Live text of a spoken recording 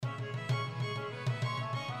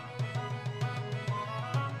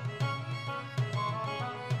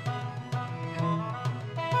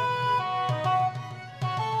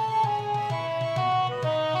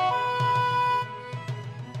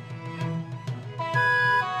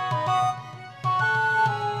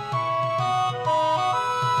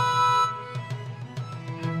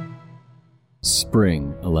spring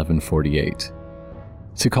 1148.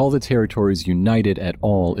 To call the territories united at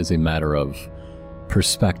all is a matter of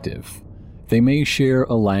perspective. They may share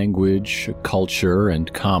a language, culture,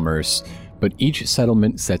 and commerce, but each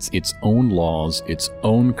settlement sets its own laws, its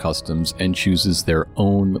own customs, and chooses their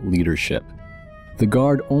own leadership. The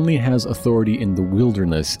Guard only has authority in the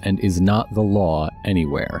wilderness and is not the law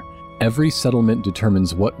anywhere. Every settlement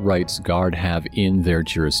determines what rights Guard have in their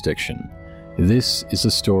jurisdiction. This is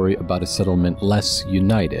a story about a settlement less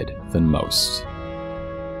united than most.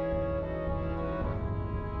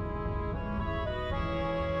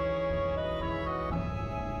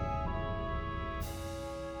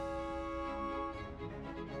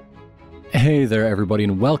 Hey there, everybody,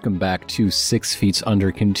 and welcome back to 6 Feet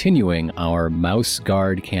Under, continuing our Mouse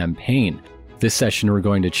Guard campaign. This session, we're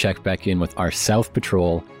going to check back in with our South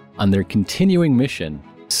Patrol on their continuing mission.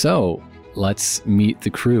 So, let's meet the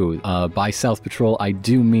crew. By South Patrol, I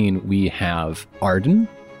do mean we have Arden.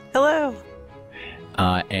 Hello.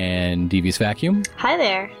 And Devious Vacuum. Hi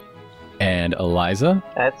there. And Eliza.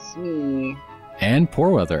 That's me. And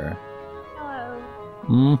Poorweather.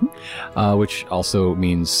 Which also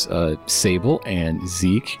means Sable and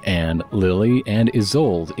Zeke and Lily and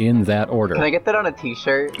Isolde in that order. Can I get that on a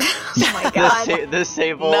t-shirt? Oh my god. the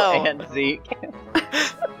Sable No. and Zeke.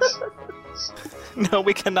 No,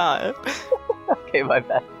 we cannot. Okay, my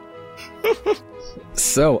bad.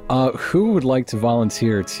 So, who would like to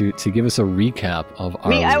volunteer to give us a recap of our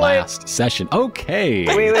Me, I would. last session? Okay.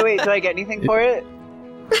 Wait. Do I get anything for it?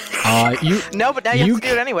 No, but now you have to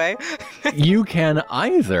do it anyway. You can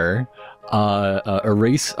either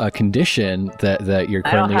erase a condition that you're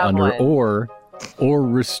I don't currently have under, one. or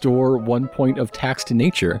restore 1 point of tax to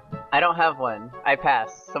nature. I don't have one. I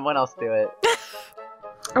pass. Someone else do it.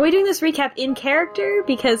 Are we doing this recap in character?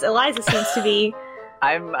 Because Eliza seems to be...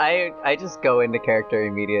 I just go into character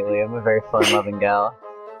immediately. I'm a very fun-loving gal.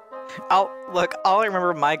 All I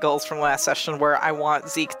remember my goals from last session were I want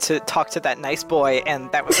Zeke to talk to that nice boy, and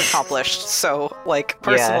that was accomplished. So,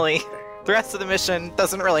 personally, the rest of the mission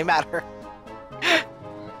doesn't really matter.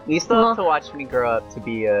 You still have to watch me grow up to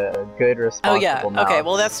be a good, responsible Oh yeah, mouse. okay,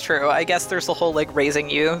 well that's true. I guess there's a whole, raising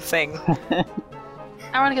you thing.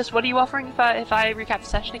 Ironicus, what are you offering if I recap the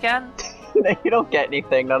session again? You don't get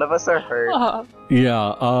anything. None of us are hurt. Oh.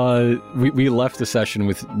 Yeah, we left the session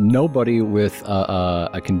with nobody with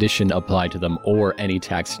a condition applied to them or any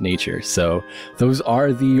tax to nature. So those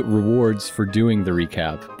are the rewards for doing the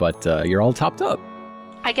recap, but you're all topped up.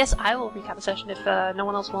 I guess I will recap the session if no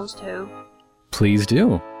one else wants to. Please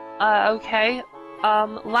do. Okay.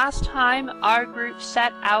 Last time our group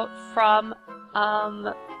set out from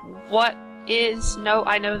what is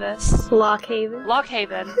I know this.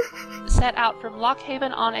 Lockhaven. Set out from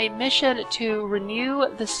Lockhaven on a mission to renew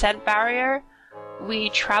the scent barrier. We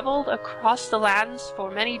traveled across the lands for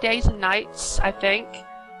many days and nights, I think,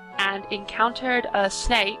 and encountered a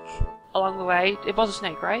snake along the way. It was a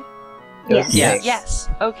snake, right? Yes. Yes. Yes.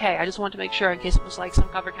 Okay, I just wanted to make sure in case it was some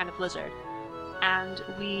covered kind of lizard. And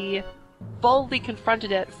we boldly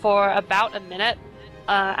confronted it for about a minute,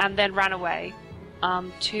 and then ran away.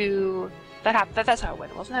 That's how it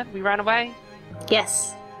went, wasn't it? We ran away?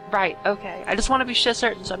 Yes. Right, okay. I just want to be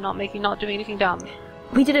certain so I'm not doing anything dumb.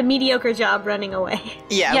 We did a mediocre job running away.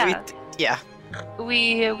 Yeah.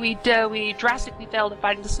 We drastically failed at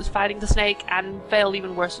fighting the snake and failed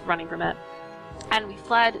even worse at running from it. And we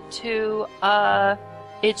fled to,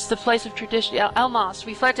 it's the place of tradition, Elmas.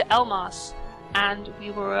 We fled to Elmas, and we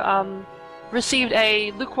were, received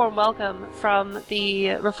a lukewarm welcome from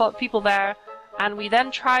the people there. And we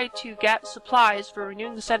then tried to get supplies for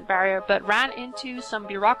renewing the scent barrier, but ran into some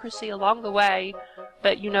bureaucracy along the way.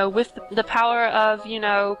 But, with the power of,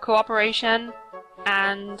 cooperation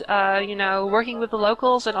and, working with the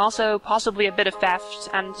locals and also possibly a bit of theft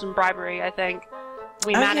and some bribery, I think,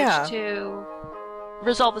 we managed to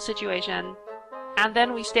resolve the situation. And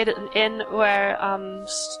then we stayed at an inn where,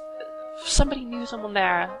 somebody knew someone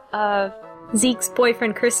there. Zeke's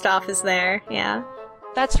boyfriend Kristoff is there, yeah.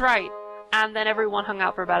 That's right. And then everyone hung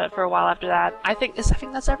out for a while after that. I think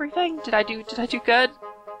that's everything. Did I do good?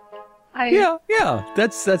 Yeah.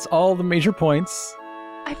 That's all the major points.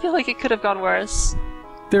 I feel like it could have gone worse.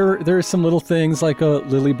 There are some little things like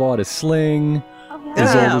Lily bought a sling. Oh,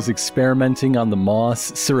 Isolde was experimenting on the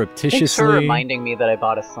moss surreptitiously. Thanks for reminding me that I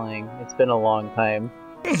bought a sling. It's been a long time.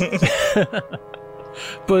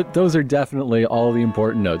 But those are definitely all the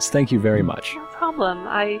important notes. Thank you very much. No problem.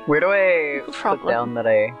 Where do I No put problem. down that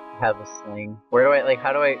I have a sling? Where do I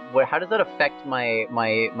how does that affect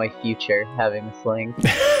my future, having a sling?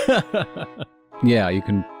 Yeah, you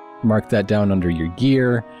can mark that down under your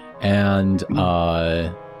gear, and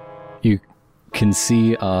you can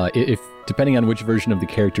see, if depending on which version of the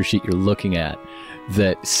character sheet you're looking at,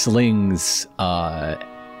 that slings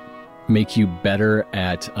make you better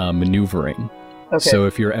at maneuvering. Okay. So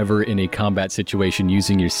if you're ever in a combat situation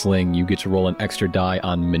using your sling, you get to roll an extra die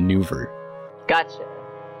on maneuver. Gotcha.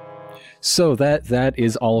 So that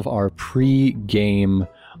is all of our pre-game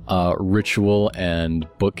ritual and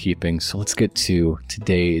bookkeeping. So let's get to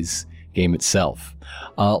today's game itself.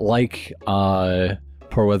 Like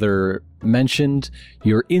Poorweather mentioned,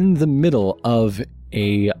 you're in the middle of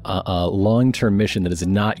a long-term mission that has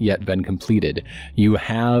not yet been completed. You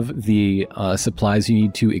have the supplies you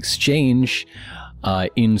need to exchange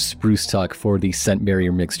in Spruce Tuck for the scent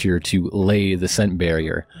barrier mixture to lay the scent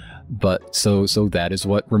barrier. But so that is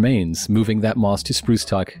what remains: moving that moss to Spruce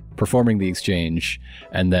Tuck, performing the exchange,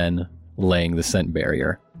 and then laying the scent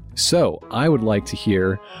barrier. So I would like to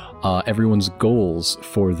hear everyone's goals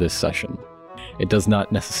for this session. It does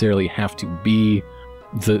not necessarily have to be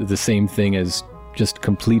the same thing as just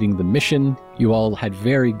completing the mission. You all had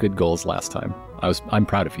very good goals last time. I'm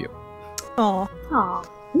proud of you. Aw. Aw.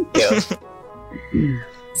 Thank you.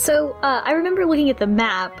 So, I remember looking at the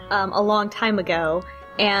map a long time ago,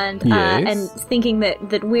 and Yes. and thinking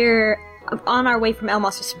that we're on our way from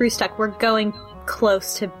Elmos to Spruce Tuck. We're going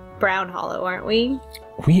close to Brown Hollow, aren't we?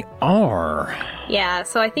 We are. Yeah,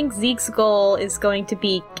 so I think Zeke's goal is going to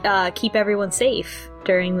be keep everyone safe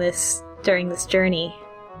during this journey.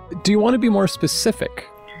 Do you want to be more specific?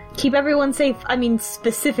 Keep everyone safe, I mean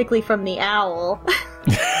specifically from the owl.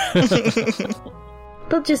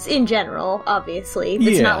 But just in general, obviously.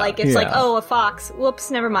 It's not like it's like, oh, a fox.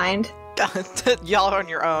 Whoops, never mind. Y'all are on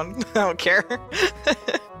your own. I don't care.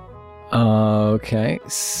 Okay,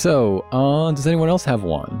 so does anyone else have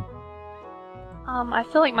one? I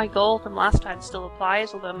feel like my goal from last time still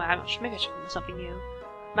applies, although maybe I should think of something new.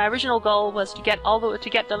 My original goal was to get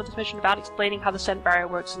done with this mission without explaining how the scent barrier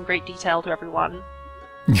works in great detail to everyone.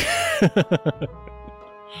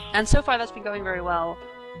 And so far that's been going very well.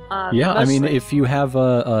 Yeah, I mean, mostly- if you have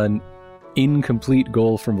an incomplete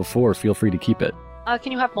goal from before, feel free to keep it.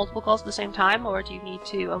 Can you have multiple goals at the same time, or do you need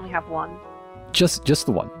to only have one? Just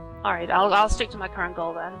the one. Alright, I'll stick to my current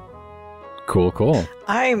goal then. Cool.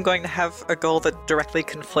 I am going to have a goal that directly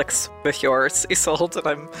conflicts with yours, Isolde, and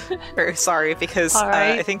I'm very sorry because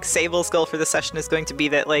Alright. I think Sable's goal for this session is going to be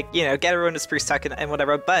that, like, you know, get everyone to Spruce Tuck and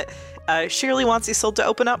whatever, but she really wants Isolde to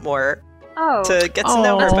open up more, Oh, to get to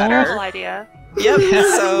know her that's a better. horrible idea. Yep,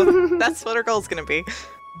 so that's what her goal is going to be.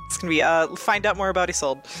 It's going to be find out more about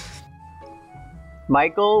Isolde. My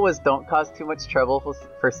goal was don't cause too much trouble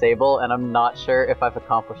for Sable, and I'm not sure if I've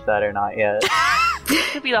accomplished that or not yet.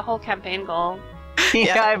 Could be the whole campaign goal.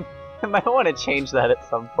 Yeah, I might want to change that at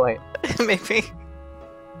some point. Maybe.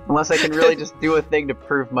 Unless I can really just do a thing to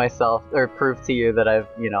prove myself, or prove to you that I've,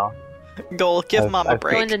 Goal, give Mom a I've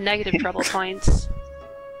Go break. into negative trouble points.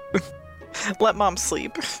 Let Mom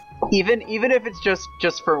sleep. even if it's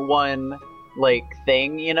just for one,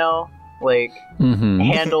 thing, Mm-hmm.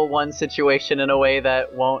 handle one situation in a way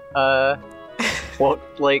that won't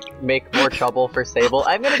make more trouble for Sable.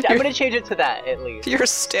 I'm gonna change it to that at least. Your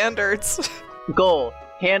standards. Goal: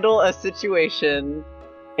 handle a situation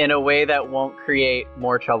in a way that won't create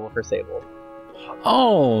more trouble for Sable.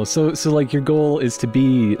 Oh, so like your goal is to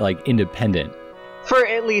be like independent. For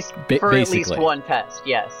at least Basically. one test,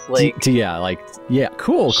 yes. Cool.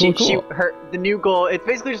 The new goal. It's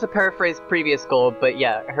basically just a paraphrase previous goal, but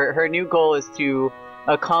yeah, her new goal is to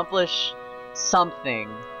accomplish something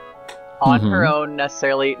on her own, not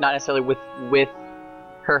necessarily with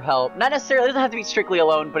her help. Not necessarily. It doesn't have to be strictly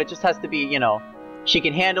alone, but it just has to be, she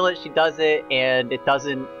can handle it. She does it, and it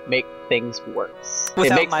doesn't make things worse.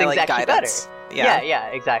 Without it makes my things actually guidance. better. Yeah,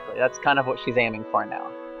 exactly. That's kind of what she's aiming for now.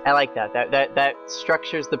 I like that. That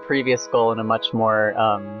structures the previous goal in a much more,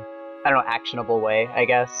 actionable way, I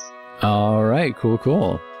guess. All right,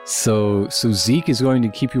 cool. So Zeke is going to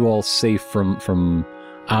keep you all safe from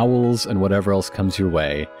owls and whatever else comes your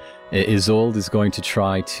way. Isolde is going to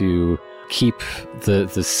try to keep the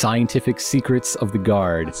scientific secrets of the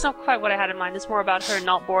guard. That's not quite what I had in mind. It's more about her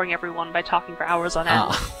not boring everyone by talking for hours on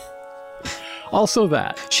end. Also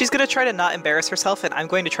that. She's gonna try to not embarrass herself, and I'm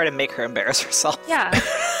going to try to make her embarrass herself. Yeah.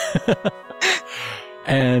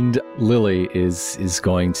 And Lily is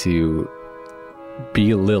going to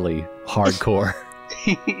be Lily hardcore.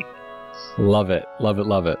 Love it.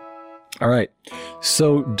 All right.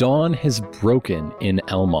 So Dawn has broken in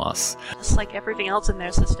Elmos. It's like everything else in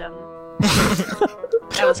their system.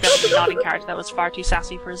 That was definitely not in character. That was far too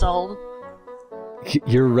sassy for Isolde.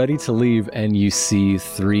 You're ready to leave, and you see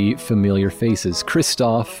 3 familiar faces.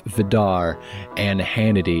 Kristoff, Vidar, and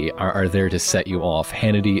Hannity are there to set you off.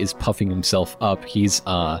 Hannity is puffing himself up. He's,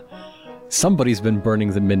 somebody's been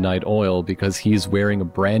burning the midnight oil because he's wearing a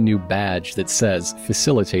brand new badge that says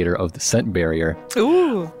Facilitator of the Scent Barrier.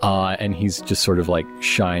 Ooh. And he's just sort of like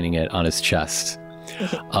shining it on his chest.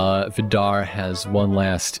 Vidar has one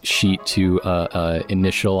last sheet to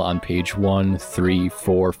initial on page 1, 3,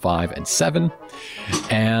 4, 5, and 7.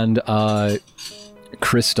 And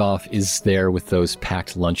Kristoff is there with those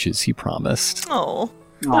packed lunches he promised. Oh,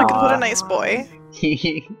 what a nice boy.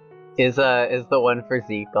 He is the one for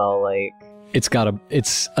Zeke all like...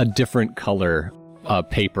 It's a different color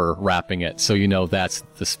paper wrapping it, so you know that's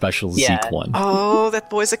the special Zeke one. Oh, that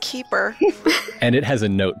boy's a keeper. And it has a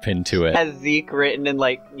note pinned to it. Has Zeke written in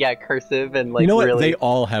cursive and like you know what? really... They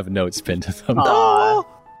all have notes pinned to them. Oh.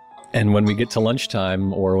 And when we get to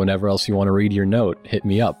lunchtime or whenever else you want to read your note, hit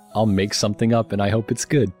me up. I'll make something up and I hope it's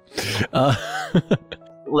good.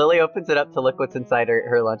 Lily opens it up to look what's inside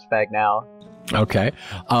her lunch bag now. Okay.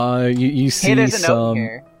 You see hey, there's a note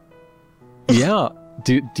here. Yeah.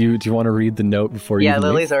 Do you want to read the note before you leave?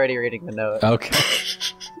 Lily's already reading the note. Okay.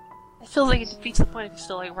 It feels like it defeats the point if you're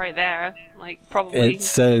still like right there. Like probably. It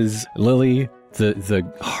says, Lily,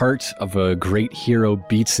 the heart of a great hero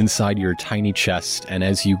beats inside your tiny chest, and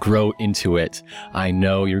as you grow into it, I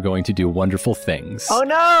know you're going to do wonderful things. Oh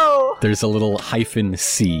no! There's a little hyphen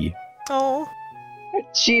C. Oh.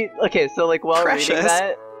 Okay, so like while Precious. reading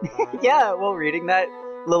that, while reading that,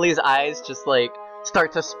 Lily's eyes just like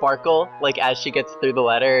start to sparkle like as she gets through the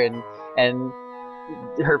letter, and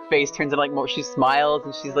her face turns into like more. She smiles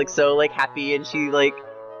and she's like so like happy, and she was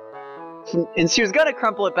gonna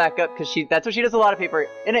crumple it back up because that's what she does. A lot of paper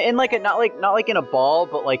in like a not like in a ball,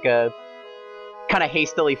 but like a kind of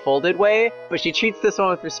hastily folded way. But she treats this one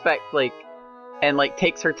with respect, and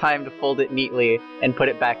takes her time to fold it neatly and put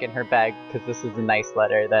it back in her bag because this is a nice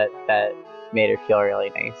letter that made her feel really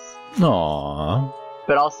nice. Aww.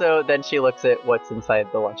 But also, then she looks at what's inside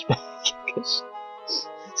the lunch bag because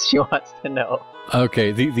she wants to know.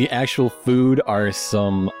 Okay, the actual food are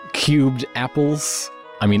some cubed apples.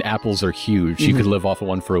 I mean, apples are huge. You could live off of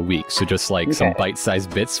one for a week, so just some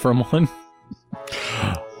bite-sized bits from one.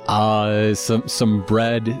 Some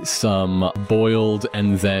bread, some boiled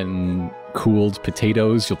and then cooled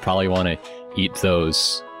potatoes. You'll probably want to eat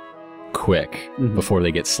those quick before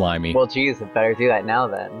they get slimy. Well, geez, I better do that now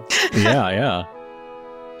then. Yeah.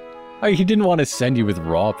 He didn't want to send you with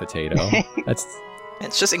raw potato.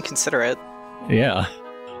 It's just inconsiderate. Yeah.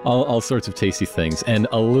 All sorts of tasty things. And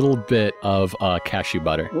a little bit of cashew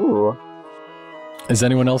butter. Ooh. Is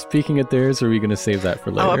anyone else peeking at theirs, or are we going to save that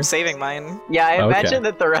for later? Oh, I'm saving mine. Yeah, I imagine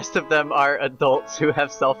that the rest of them are adults who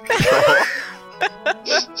have self-control.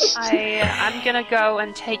 I'm gonna go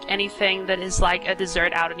and take anything that is like a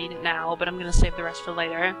dessert out and eat it now, but I'm gonna save the rest for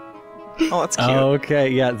later. Oh, that's cute. Okay,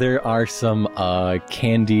 yeah, there are some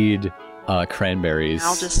candied cranberries.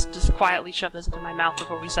 I'll just quietly shove this into my mouth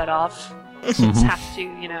before we set off. Just have to,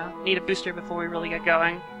 need a booster before we really get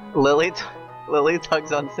going. Lily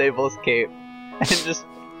tugs on Sable's cape and just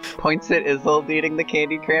points at Isolde eating the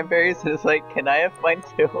candied cranberries and is like, "Can I have mine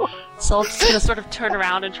too?" So I'm just gonna sort of turn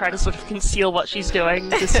around and try to sort of conceal what she's doing,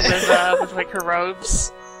 just with like her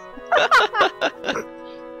robes.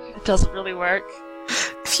 It doesn't really work.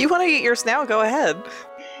 If you want to eat yours now, go ahead.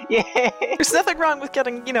 Yeah. There's nothing wrong with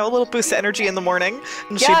getting, a little boost of energy in the morning.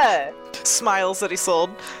 And she smiles at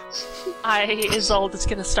Isolde. Isolde is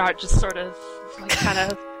gonna start just sort of, kind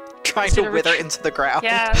of... trying to wither into the ground.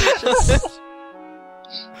 Yeah, just...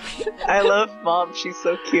 I love Mom, she's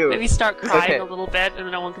so cute. Maybe start crying a little bit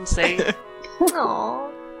and no one can see.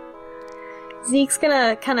 Aww. Zeke's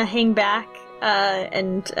gonna kind of hang back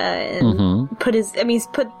and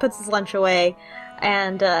puts his lunch away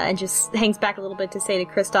and just hangs back a little bit to say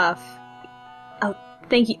to Kristoff, "Oh,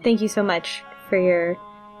 thank you so much for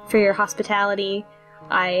your hospitality.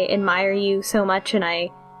 I admire you so much, and I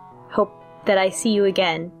hope that I see you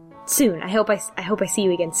again soon. I hope I see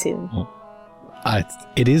you again soon."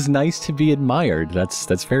 It is nice to be admired.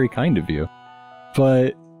 That's very kind of you.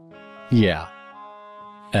 But yeah,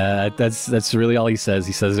 that's really all he says.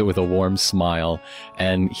 He says it with a warm smile,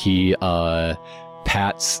 and he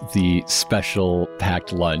pats the special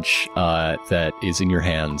packed lunch that is in your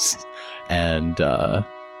hands, and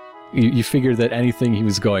you figure that anything he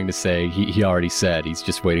was going to say, he already said. He's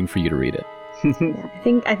just waiting for you to read it.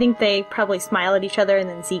 I think they probably smile at each other, and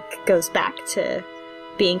then Zeke goes back to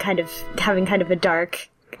being having a dark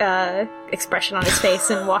expression on his face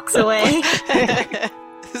and walks away.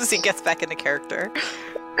 Zeke gets back into character.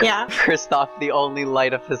 Yeah. Kristoff, the only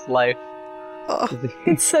light of his life.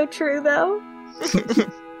 It's so true, though.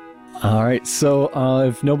 All right, so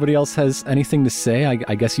if nobody else has anything to say,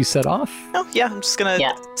 I guess you set off. Oh, yeah, I'm just gonna...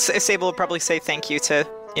 Sable will probably say thank you to,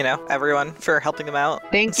 everyone for helping them out.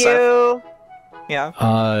 Thank you! Yeah.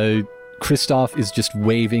 Kristoff is just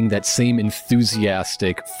waving that same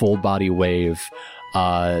enthusiastic full-body wave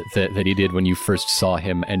that he did when you first saw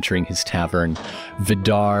him entering his tavern.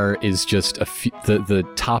 Vidar is just the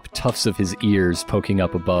top tufts of his ears poking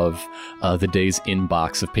up above the day's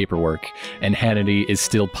inbox of paperwork, and Hannity is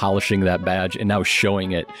still polishing that badge and now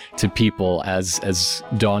showing it to people as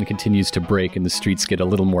dawn continues to break and the streets get a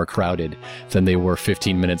little more crowded than they were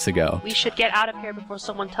 15 minutes ago. We should get out of here before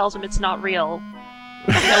someone tells him it's not real.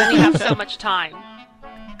 We only have so much time.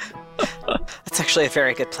 That's actually a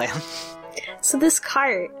very good plan. So this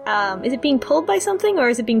cart, is it being pulled by something, or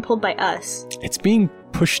is it being pulled by us? It's being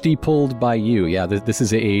pulled by you. Yeah, this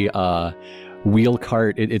is a wheel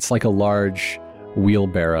cart. It's like a large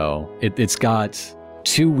wheelbarrow. It's got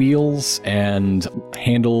 2 wheels and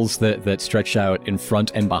handles that stretch out in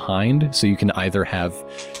front and behind, so you can either have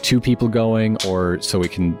 2 people going, or so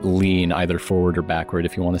it can lean either forward or backward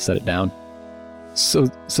if you want to set it down. So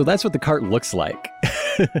that's what the cart looks like.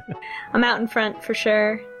 I'm out in front for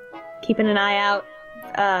sure, keeping an eye out,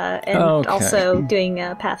 and also doing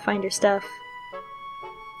Pathfinder stuff.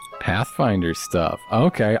 Pathfinder stuff.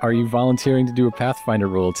 Okay. Are you volunteering to do a Pathfinder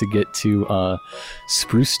roll to get to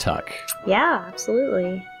Spruce Tuck? Yeah,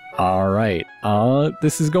 absolutely. All right.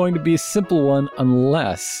 This is going to be a simple one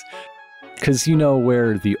unless... because you know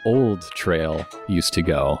where the old trail used to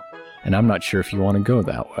go, and I'm not sure if you want to go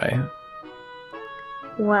that way.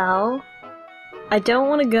 Well, I don't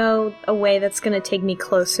want to go a way that's going to take me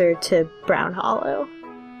closer to Brown Hollow.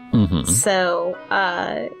 Mm-hmm. So,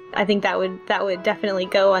 I think that would definitely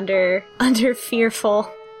go under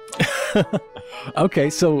fearful. Okay,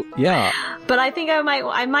 so yeah. But I think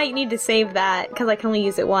I might need to save that because I can only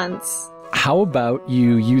use it once. How about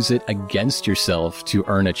you use it against yourself to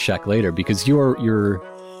earn a check later? Because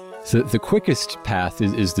the quickest path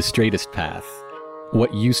is the straightest path.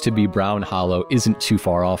 What used to be Brown Hollow isn't too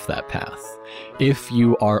far off that path. If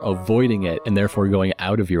you are avoiding it and therefore going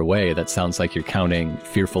out of your way, that sounds like you're counting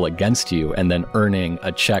fearful against you and then earning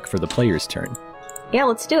a check for the player's turn. Yeah,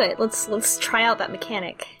 let's do it. Let's try out that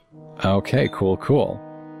mechanic. Okay, cool.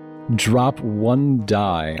 Drop 1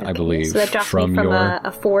 die, I believe. So that drops me from a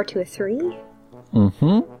 4 to a 3?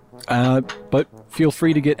 Mm-hmm. But feel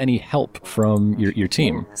free to get any help from your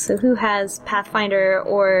team. So who has Pathfinder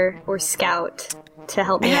or Scout to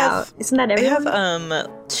help me out? Isn't that everyone? I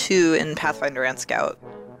have 2 in Pathfinder and Scout,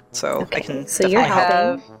 so I can. So you're helping. I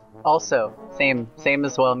have also same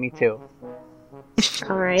as well. Me too.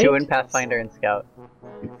 All right. 2 in Pathfinder and Scout.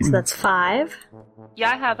 So that's 5.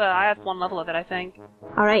 Yeah, I have 1 level of it, I think.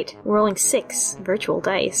 All right, we're rolling 6 virtual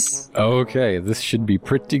dice. Okay, this should be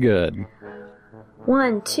pretty good.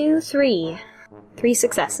 1, 2, 3. 3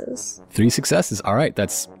 successes. 3 successes. All right,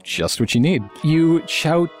 that's just what you need. You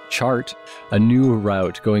chart a new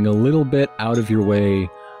route, going a little bit out of your way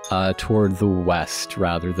toward the west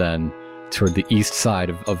rather than toward the east side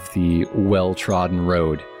of the well-trodden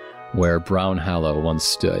road where Brown Hollow once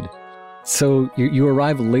stood. So you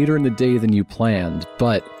arrive later in the day than you planned,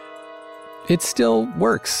 but it still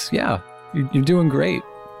works. Yeah, you're doing great.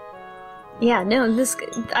 Yeah, no,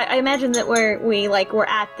 I imagine that we're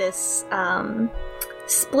at this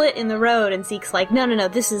split in the road, and Zeke's like, no,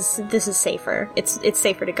 this is safer. It's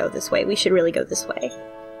safer to go this way. We should really go this way.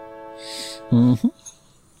 Mm-hmm.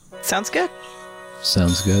 Sounds good.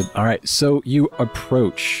 Sounds good. All right, so you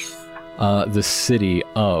approach the city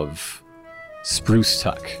of Spruce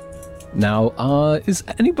Tuck. Now, is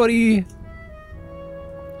anybody...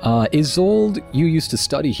 Isolde, you used to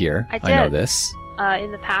study here. I did. I know this.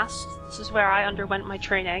 In the past, this is where I underwent my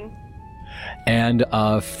training. And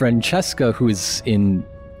Francesca, who is in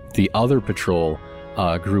the other patrol,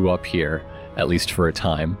 grew up here, at least for a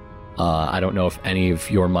time. I don't know if any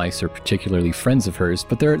of your mice are particularly friends of hers,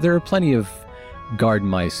 but there are plenty of guard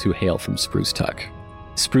mice who hail from Spruce Tuck.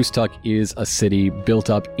 Spruce Tuck is a city built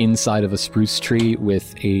up inside of a spruce tree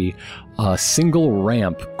with a single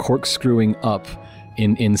ramp corkscrewing up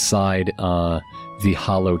inside the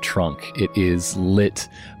hollow trunk. It is lit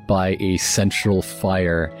by a central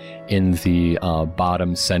fire in the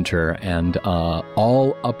bottom center, and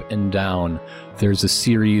all up and down there's a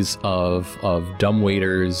series of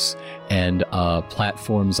dumbwaiters and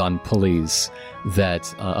platforms on pulleys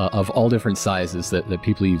that of all different sizes that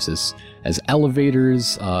people use as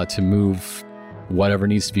elevators to move whatever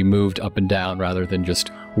needs to be moved up and down rather than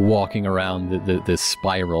just walking around this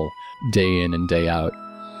spiral day in and day out.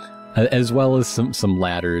 as well as some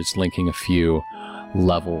ladders linking a few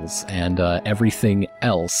levels, and everything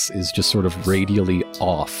else is just sort of radially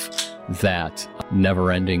off that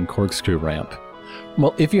never-ending corkscrew ramp.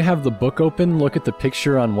 Well, if you have the book open, look at the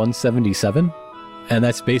picture on 177, and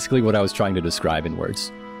that's basically what I was trying to describe in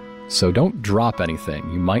words. So don't drop anything.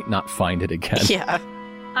 You might not find it again. Yeah.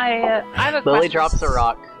 I have a Lily question. drops a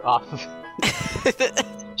rock off of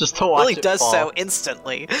just to watch Lily it does fall. so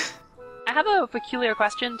instantly. I have a peculiar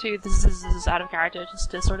question too. This is out of character, just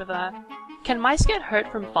to sort of can mice get hurt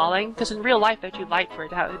from falling? Because in real life they're too light for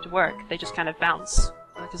it to work. They just kind of bounce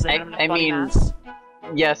because they don't have enough body mass.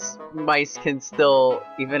 Yes, mice can still,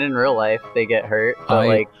 even in real life, they get hurt.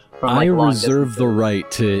 But I long reserve the distances. right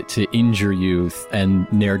to injure you and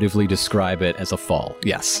narratively describe it as a fall. I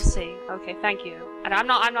Yes. see. Okay, thank you. And I'm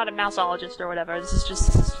not a mouseologist or whatever. This is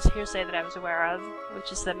just hearsay that I was aware of,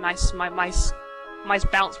 which is that mice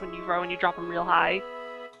bounce when you drop them real high.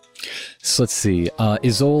 So let's see.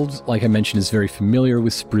 Isolde, like I mentioned, is very familiar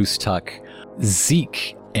with Spruce Tuck.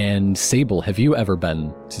 Zeke and Sable, have you ever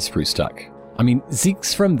been to Spruce Tuck? I mean,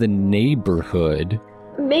 Zeke's from the neighborhood.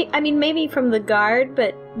 Maybe from the guard,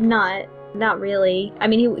 but not really. I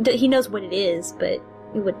mean, he knows what it is, but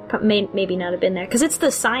he would maybe not have been there because it's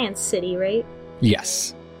the science city, right?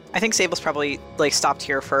 Yes. I think Sable's probably stopped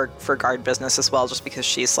here for guard business as well, just because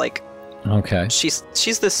she's Okay.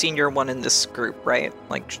 she's the senior one in this group, right?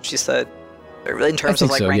 Like she's the in terms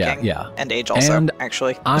think of so, ranking yeah. and age also, And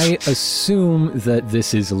actually. I assume that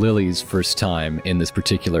this is Lily's first time in this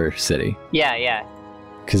particular city. Yeah.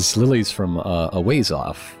 Because Lily's from a ways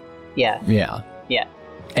off. Yeah. Yeah. Yeah.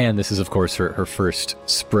 And this is, of course, her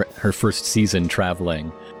first season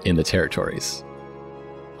traveling in the territories.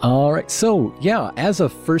 All right, so yeah, as a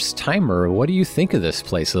first timer, what do you think of this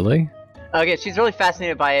place, Lily? Okay, she's really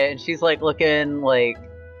fascinated by it, and she's looking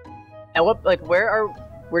at what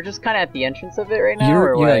we're just kind of at the entrance of it right now.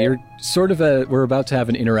 You're sort of we're about to have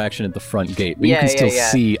an interaction at the front gate, but you can still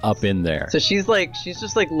see up in there. So she's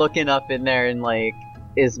just looking up in there and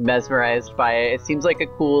is mesmerized by it. It seems like a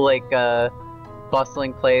cool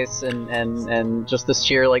bustling place, and just the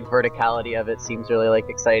sheer verticality of it seems really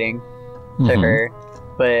exciting to her.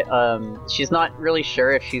 But she's not really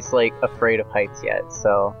sure if she's afraid of heights yet.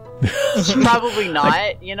 So probably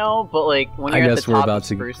not, but when you're I at guess the we're top about of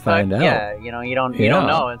to Spruce find Tuck, out. yeah, you don't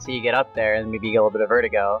know until you get up there, and maybe you get a little bit of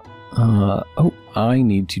vertigo. I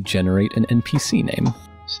need to generate an NPC name.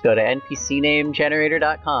 Just go to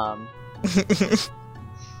npcnamegenerator.com.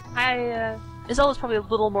 Isolde's probably a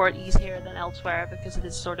little more at ease here than elsewhere because it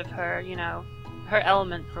is sort of her, her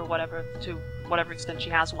element to whatever extent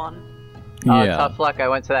she has one. Yeah. Tough luck. I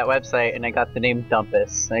went to that website and I got the name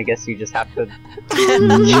Dumpus. I guess you just have to.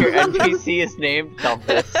 Your NPC is named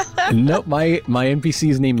Dumpus. Nope, my NPC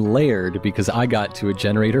is named Laird because I got to a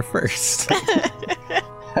generator first.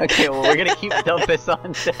 Okay, well we're gonna keep Dumpus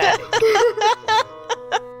on deck.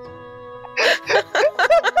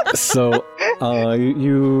 So,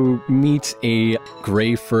 you meet a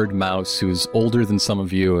gray-furred mouse who's older than some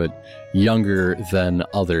of you and younger than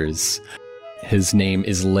others. His name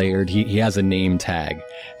is Laird. He has a name tag,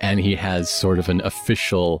 and he has sort of an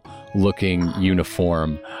official-looking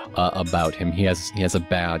uniform about him. He has a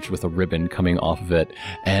badge with a ribbon coming off of it,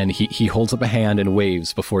 and he holds up a hand and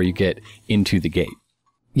waves before you get into the gate.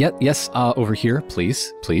 Yes, over here,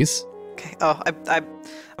 please. Okay. Oh,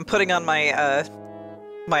 I'm putting on my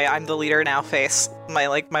my I'm the leader now face,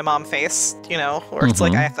 my mom face, where it's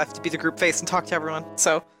I have to be the group face and talk to everyone.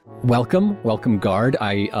 So welcome guard.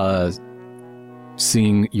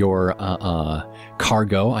 Seeing your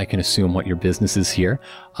cargo, I can assume what your business is here.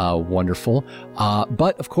 Wonderful.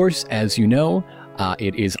 But of course, as you know,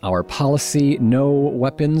 it is our policy, no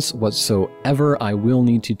weapons whatsoever. I will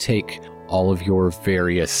need to take all of your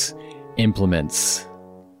various implements.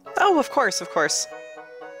 Oh, of course.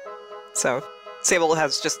 So Sable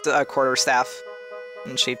has just a quarterstaff,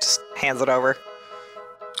 and she just hands it over.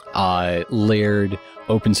 Laird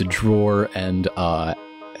opens a drawer and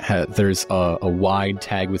there's a wide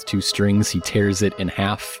tag with 2 strings. He tears it in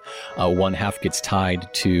half. One half gets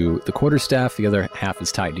tied to the quarterstaff. The other half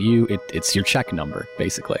is tied to you. It's your check number,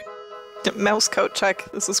 basically. Mouse coat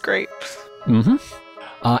check. This is great. Mm-hmm.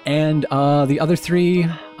 And the other 3,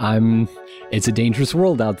 it's a dangerous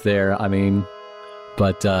world out there.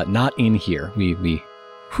 But not in here.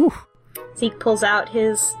 Whew. Zeke pulls out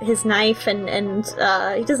his knife and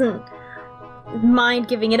he doesn't mind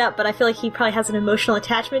giving it up, but I feel like he probably has an emotional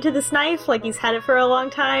attachment to this knife, like he's had it for a long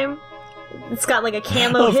time. It's got a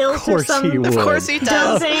camo hilt or something. Of course he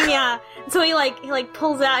does. Yeah. So he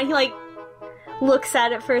pulls out, he looks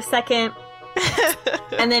at it for a second,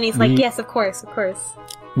 and then he's like, yes, of course.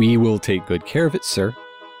 We will take good care of it, sir.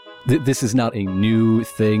 This is not a new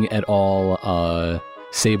thing at all.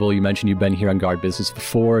 Sable, you mentioned you've been here on guard business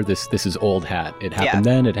before. This is old hat. It happened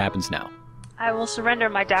then, it happens now. I will surrender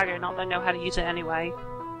my dagger, not that I know how to use it anyway.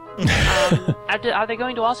 Are they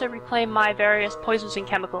going to also reclaim my various poisons and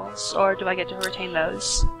chemicals, or do I get to retain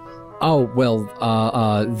those? Oh, well,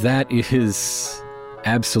 that is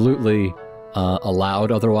absolutely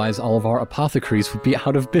allowed. Otherwise, all of our apothecaries would be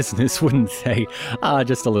out of business, wouldn't they?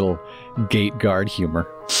 Just a little gate guard humor.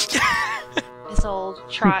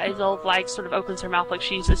 Isolde like sort of opens her mouth like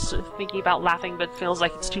she's just thinking about laughing, but feels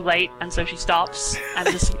like it's too late, and so she stops, and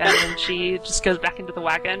then she just goes back into the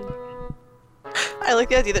wagon. I like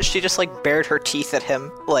the idea that she just like bared her teeth at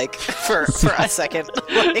him, like for a second,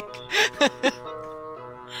 like.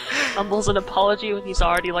 Mumbles an apology when he's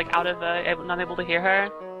already like out of not able to hear her.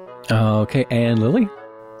 Okay, and Lily?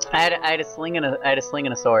 I had a sling and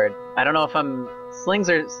a sword. I don't know if slings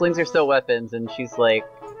are still weapons, and she's like,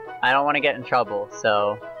 I don't want to get in trouble,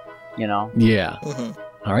 so, you know. Yeah. Mm-hmm.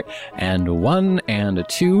 All right, and a 1 and a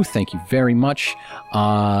 2. Thank you very much.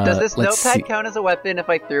 Does this notepad count as a weapon if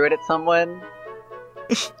I threw it at someone?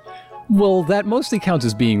 Well, that mostly counts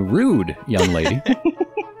as being rude, young lady.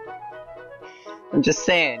 I'm just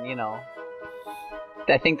saying, you know.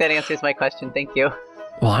 I think that answers my question. Thank you.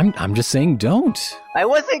 Well, I'm just saying don't. I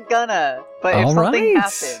wasn't gonna, but if something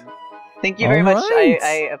happened. Thank you very much.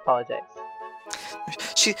 I apologize.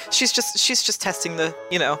 She's just testing the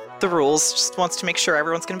rules. Just wants to make sure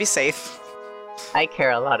everyone's gonna be safe. I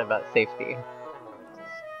care a lot about safety.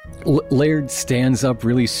 Laird stands up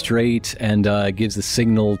really straight and gives a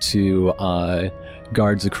signal to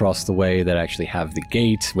guards across the way that actually have the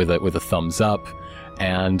gate with a thumbs up,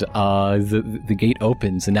 and the gate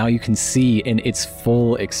opens, and now you can see in its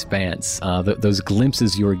full expanse those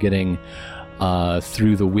glimpses you were getting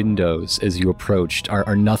through the windows as you approached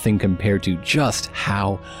are nothing compared to just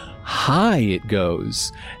how high it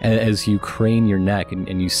goes as you crane your neck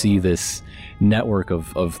and you see this network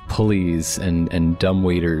of pulleys and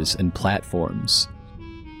dumbwaiters and platforms.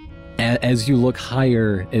 As you look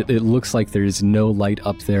higher, it looks like there's no light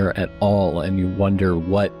up there at all, and you wonder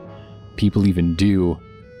what people even do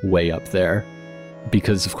way up there.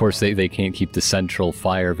 Because, of course, they can't keep the central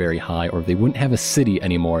fire very high, or they wouldn't have a city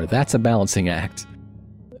anymore. That's a balancing act.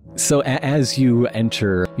 So as you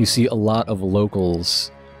enter, you see a lot of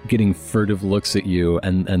locals getting furtive looks at you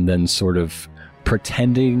and then sort of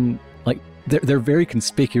pretending, like, they're very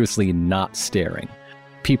conspicuously not staring.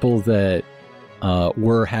 People that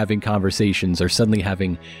were having conversations are suddenly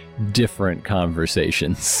having different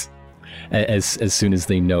conversations as soon as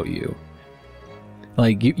they know you.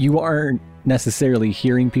 Like, you aren't necessarily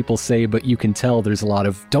hearing people say, but you can tell there's a lot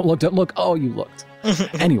of, don't look, oh, you looked.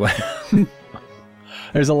 Anyway,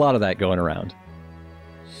 there's a lot of that going around.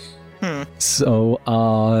 So,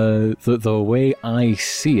 the way I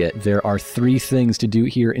see it, there are 3 things to do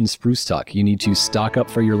here in Spruce Tuck. You need to stock up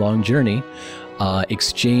for your long journey,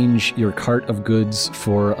 exchange your cart of goods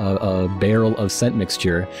for a barrel of scent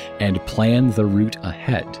mixture, and plan the route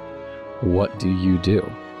ahead. What do you do?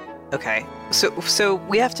 Okay, so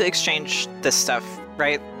we have to exchange this stuff,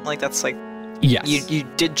 right? Like, that's like... Yes. You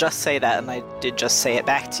did just say that, and I did just say it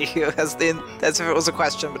back to you as if it was a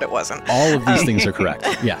question, but it wasn't. All of these things are correct.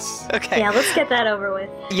 Yes. Okay. Yeah, let's get that over with.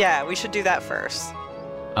 Yeah, we should do that first.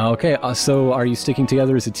 Okay, so are you sticking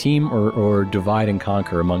together as a team, or divide and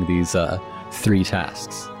conquer among these 3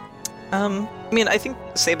 tasks? I mean, I think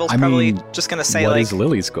Sable's probably just gonna say, what like... is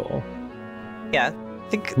Lily's goal? Yeah,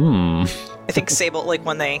 I think Sable, like,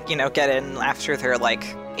 when they, get in after they're,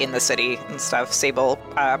 like, in the city and stuff, Sable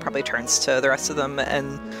probably turns to the rest of them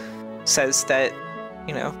and says that,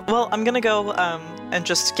 well, I'm gonna go and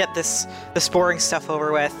just get this boring stuff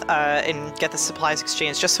over with and get the supplies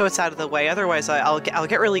exchanged just so it's out of the way. Otherwise, I'll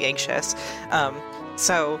get really anxious.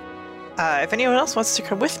 So if anyone else wants to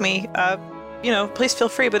come with me, please feel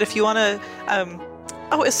free. But if you want to...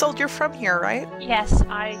 Oh, Isolde, you're from here, right? Yes,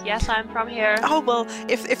 I'm from here. Oh, well,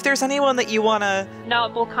 if there's anyone that you wanna...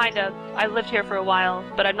 No, well, kind of. I lived here for a while,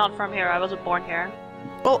 but I'm not from here. I wasn't born here.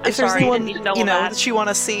 Well, if there's anyone, that you want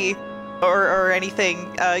to see or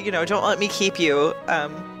anything, don't let me keep you.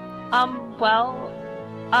 Well,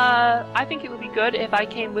 I think it would be good if I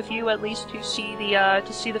came with you at least to see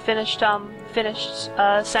the finished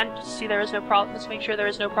scent, to see there is no problem, to make sure there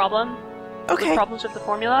is no problem. Okay. With problems with the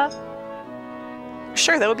formula.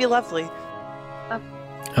 Sure, that would be lovely.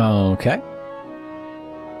 Okay.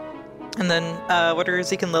 And then, what are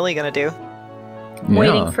Zeke and Lily gonna do?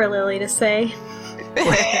 Waiting for Lily to say.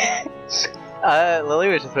 Lily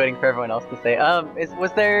was just waiting for everyone else to say.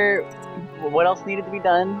 what else needed to be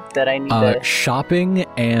done that I need to... Shopping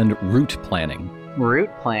and route planning.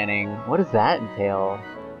 Route planning? What does that entail?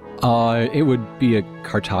 It would be a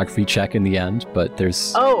cartography check in the end, but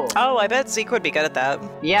there's... Oh, I bet Zeke would be good at that.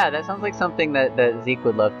 Yeah, that sounds like something that Zeke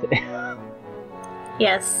would love to do.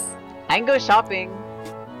 Yes. I can go shopping.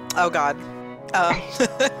 Oh god.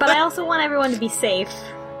 But I also want everyone to be safe.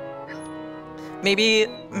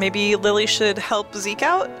 Maybe Lily should help Zeke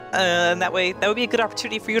out, and that way that would be a good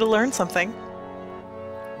opportunity for you to learn something.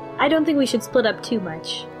 I don't think we should split up too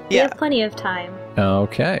much. We have plenty of time.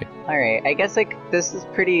 Okay. Alright, I guess this is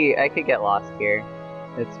pretty... I could get lost here.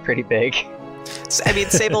 It's pretty big. So, I mean,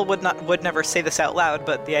 Sable would never say this out loud,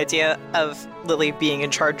 but the idea of Lily being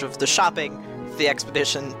in charge of the shopping for the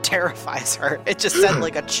expedition terrifies her. It just sent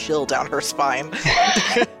like a chill down her spine.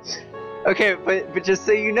 Okay, but just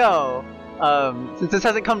so you know, since this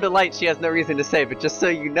hasn't come to light, she has no reason to say, but just so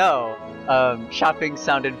you know, shopping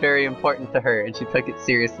sounded very important to her, and she took it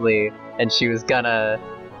seriously, and she was gonna...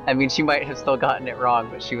 I mean, she might have still gotten it wrong,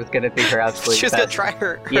 but she was gonna do her absolute best. She was gonna try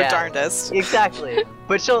her darndest. Exactly.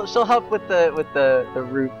 But she'll help with the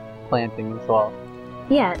root planting as well.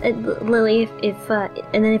 Yeah, Lily. If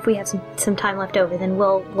and then if we have some time left over, then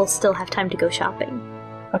we'll still have time to go shopping.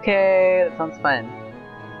 Okay, that sounds fun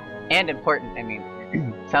and important. I mean,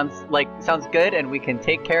 sounds good, and we can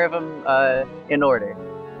take care of them in order.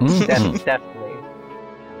 Definitely.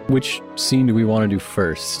 Which scene do we want to do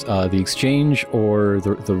first? The exchange or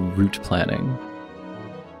the route planning?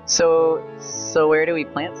 So where do we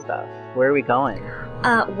plant stuff? Where are we going?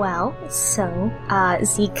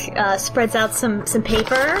 Zeke spreads out some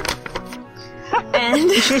paper and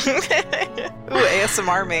ooh,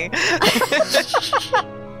 ASMR me.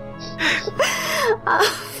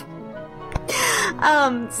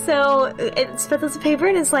 So it spreads out some paper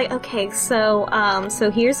and it's like, okay, so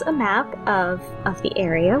here's a map of the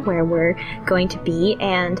area where we're going to be,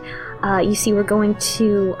 and you see we're going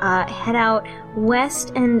to head out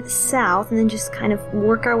west and south, and then just kind of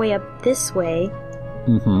work our way up this way.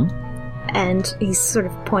 Mm-hmm. And he's sort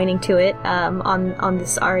of pointing to it on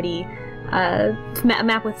this already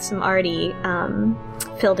map with some already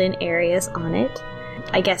filled in areas on it.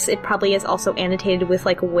 I guess it probably is also annotated with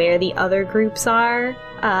like where the other groups are,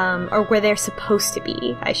 or where they're supposed to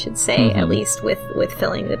be, I should say, at least with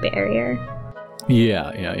filling the barrier.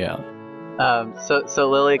 Yeah. So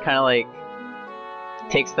Lily kind of like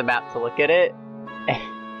takes the map to look at it,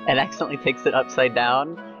 and accidentally takes it upside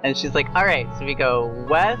down, and she's like, "All right, so we go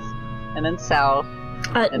west, and then south,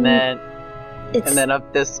 and then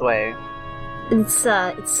up this way."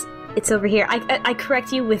 It's over here. I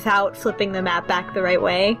correct you without flipping the map back the right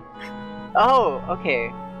way. Oh, okay.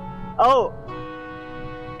 Oh,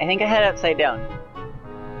 I think I had it upside down.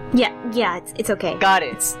 Yeah, it's okay. Got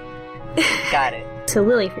it. Got it. So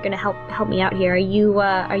Lily, if you're gonna help me out here, are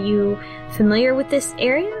you familiar with this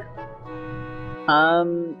area?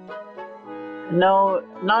 No,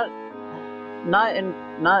 not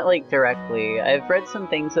like directly. I've read some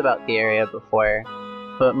things about the area before,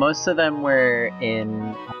 but most of them were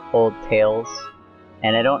in old tales,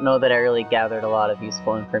 and I don't know that I really gathered a lot of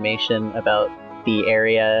useful information about the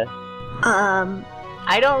area.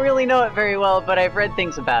 I don't really know it very well, but I've read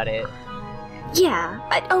things about it. Yeah.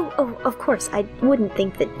 Of course. I wouldn't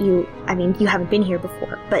think that you haven't been here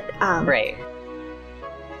before, but Right.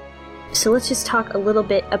 So let's just talk a little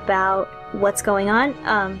bit about what's going on,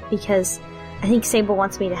 because I think Sable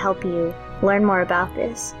wants me to help you learn more about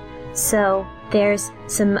this. So there's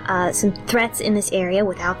some threats in this area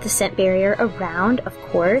without the scent barrier around, of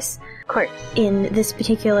course. Of course. In this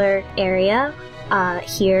particular area,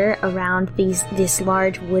 here around this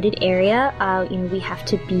large wooded area, we have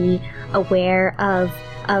to be aware of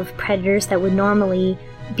predators that would normally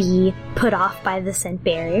be put off by the scent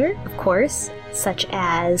barrier, of course, such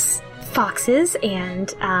as foxes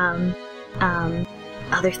and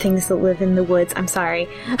other things that live in the woods. I'm sorry.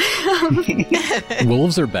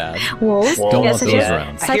 Wolves are bad. Wolves. Don't want those as,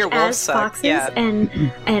 around. Such as foxes and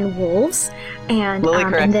wolves. And Lily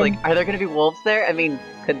corrects, and then, like, are there going to be wolves there? I mean,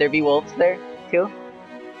 could there be wolves there, too?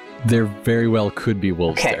 There very well could be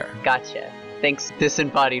wolves there. Gotcha. Thanks,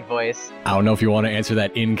 disembodied voice. I don't know if you want to answer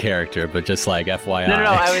that in character, but just like FYI. No,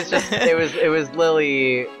 I was just, it was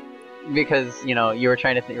Lily, because, you were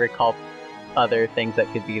trying to recall other things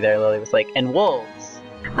that could be there. Lily was like, and wolves.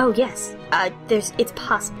 Oh yes, it's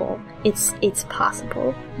possible. It's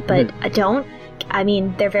possible, but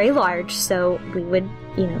they're very large, so we would,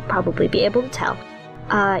 probably be able to tell.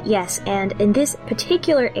 Yes, and in this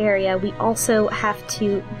particular area, we also have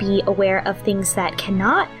to be aware of things that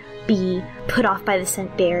cannot be put off by the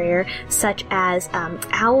scent barrier, such as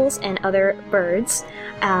owls and other birds.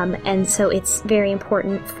 And so it's very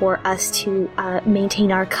important for us to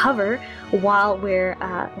maintain our cover while we're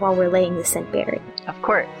laying the scent barrier. Of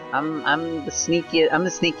course, I'm the sneakiest. I'm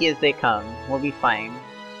as sneaky as they come. We'll be fine.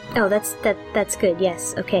 Oh, that's good.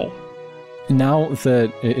 Yes. Okay. Now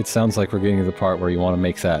that it sounds like we're getting to the part where you want to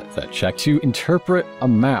make that check to interpret a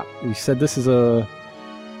map. You said this is a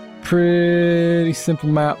pretty simple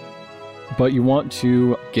map, but you want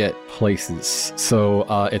to get places. So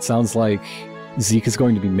it sounds like Zeke is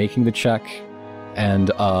going to be making the check, and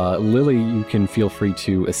Lily, you can feel free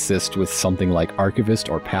to assist with something like Archivist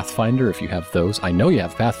or Pathfinder if you have those. I know you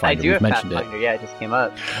have Pathfinder. I do have mentioned Pathfinder. it. Yeah, it just came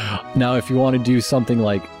up. Now, if you want to do something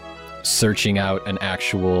like searching out an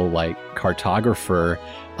actual like cartographer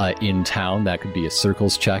in town, that could be a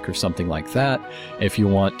circles check or something like that. If you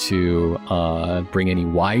want to bring any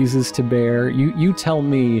wises to bear, you tell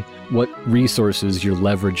me what resources you're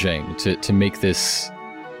leveraging to make this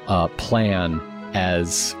plan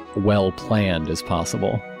as well planned as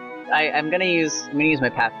possible. I'm gonna use my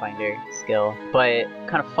Pathfinder skill, but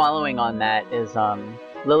kind of following on that is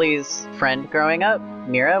Lily's friend growing up,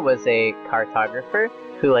 Mira, was a cartographer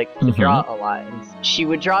who liked to draw a lot. And she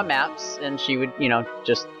would draw maps, and she would,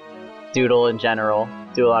 just doodle in general,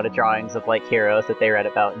 do a lot of drawings of like heroes that they read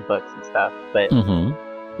about in books and stuff. But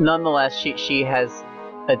nonetheless, she has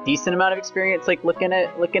a decent amount of experience like looking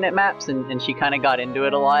at maps, and she kind of got into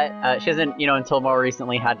it a lot. She hasn't, until more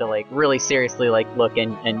recently had to like really seriously like look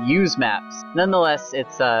and use maps. Nonetheless,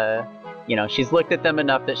 it's she's looked at them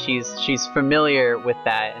enough that she's familiar with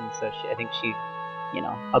that, and so I think she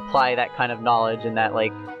apply that kind of knowledge and that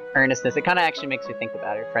like earnestness. It kind of actually makes her think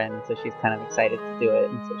about her friend, so she's kind of excited to do it,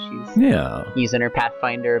 and so she's using her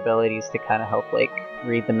Pathfinder abilities to kind of help like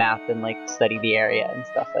read the map and like study the area and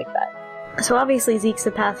stuff like that. So obviously Zeke's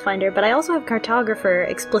a Pathfinder, but I also have Cartographer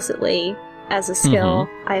explicitly as a skill.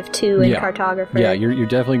 I have 2 in Cartographer. Yeah, you're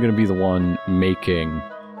definitely going to be the one making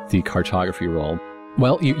the cartography roll.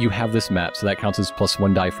 Well, you have this map, so that counts as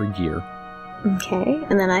 +1 die for gear. Okay,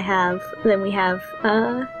 and then we have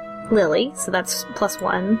Lily, so that's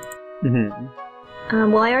 +1.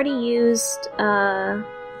 Well, I already used,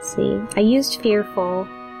 let's see, I used Fearful.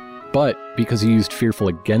 But because you used Fearful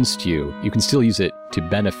against you, you can still use it to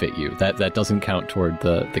benefit you. That doesn't count toward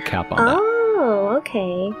the cap on that. Oh,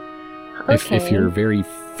 okay. If you're very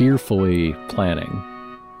fearfully planning.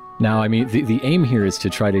 Now, I mean, the aim here is to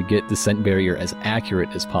try to get the scent barrier as accurate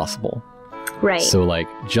as possible. Right. So, like,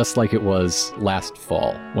 just like it was last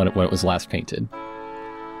fall when it was last painted.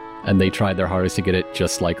 And they tried their hardest to get it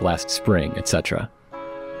just like last spring, etc.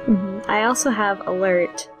 I also have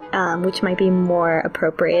Alert, which might be more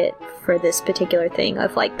appropriate for this particular thing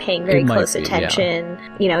of like paying very close attention.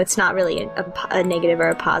 Yeah. It's not really a negative or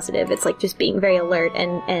a positive. It's like just being very alert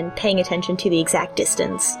and paying attention to the exact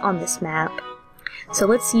distance on this map. So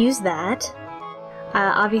let's use that.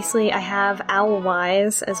 Obviously, I have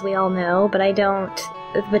Owlwise, as we all know, but I don't.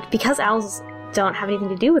 But because owls don't have anything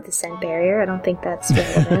to do with the scent barrier, I don't think that's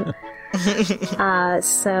relevant.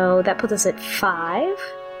 So that puts us at 5,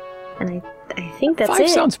 and I think that's 5 it. 5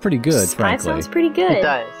 sounds pretty good. 5 frankly. sounds pretty good. It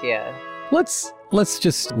does, yeah. Let's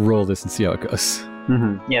just roll this and see how it goes.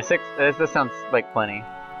 Yeah, 6. This sounds like plenty.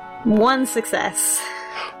 1 success.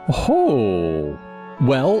 Oh,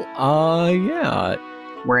 well, yeah.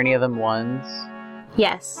 Were any of them 1s?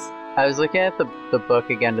 Yes. I was looking at the book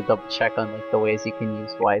again to double check on like the ways you can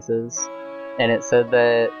use wises, and it said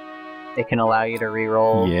that it can allow you to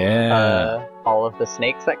reroll all of the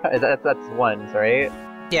snakes that come. That's 1s, right?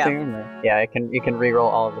 Yeah. Yeah, you can reroll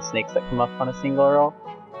all of the snakes that come up on a single roll.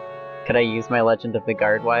 Could I use my Legend of the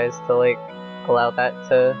Guard wise to like allow that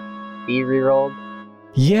to be rerolled?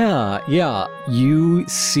 Yeah. You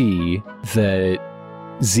see that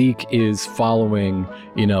Zeke is following,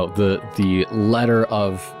 the letter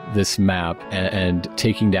of this map and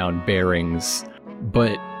taking down bearings,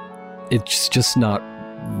 but it's just not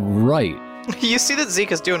right. You see that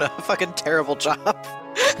Zeke is doing a fucking terrible job.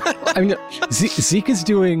 I mean, Zeke is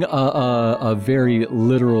doing a very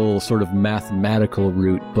literal sort of mathematical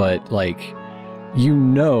route, but like,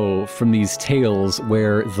 from these tales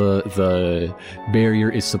where the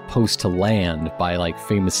barrier is supposed to land by like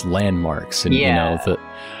famous landmarks, and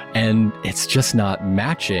and it's just not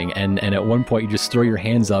matching. And at one point you just throw your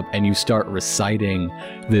hands up and you start reciting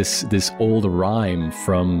this old rhyme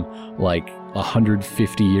from like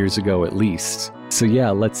 150 years ago at least. So yeah,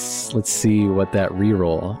 let's see what that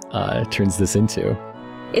reroll turns this into.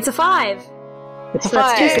 It's a 5. It's so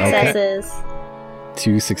that's 2 5. successes.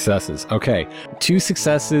 2 successes. Okay. 2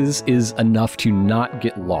 successes is enough to not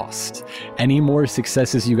get lost. Any more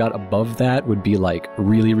successes you got above that would be like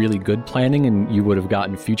really, really good planning and you would have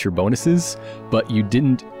gotten future bonuses, but you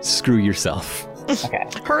didn't screw yourself. Okay.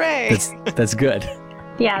 Hooray! That's good.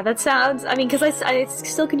 Yeah, that sounds... I mean, because I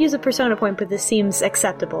still could use a persona point, but this seems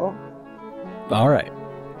acceptable. All right.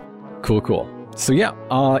 Cool. So yeah,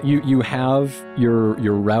 you have your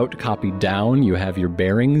route copied down, you have your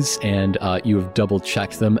bearings, and you have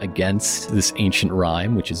double-checked them against this ancient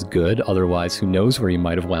rhyme, which is good. Otherwise, who knows where you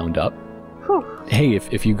might have wound up. Whew. Hey,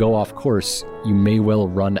 if you go off course, you may well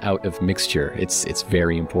run out of mixture. It's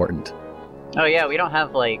very important. Oh yeah, we don't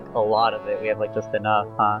have like a lot of it. We have like just enough,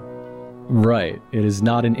 huh? Right. It is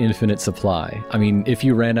not an infinite supply. I mean, if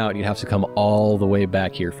you ran out, you'd have to come all the way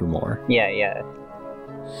back here for more. Yeah.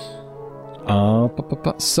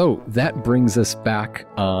 So that brings us back.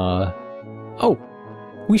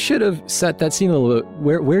 We should have set that scene a little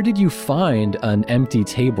bit. Where did you find an empty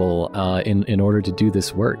table in order to do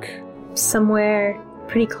this work? Somewhere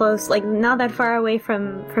pretty close, like not that far away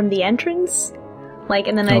from the entrance. Like,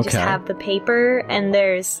 and then I just have the paper, and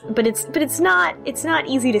but it's not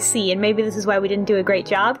easy to see, and maybe this is why we didn't do a great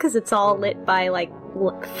job, because it's all lit by like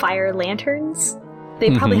fire lanterns.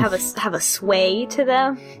 They probably have a sway to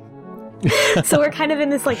them. So we're kind of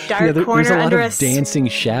in this like dark corner there's a lot under of dancing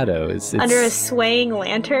shadows. Under a swaying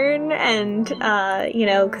lantern, and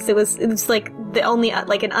because it was like the only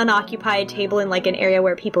like an unoccupied table in like an area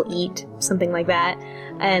where people eat, something like that.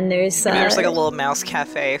 And there's like a little mouse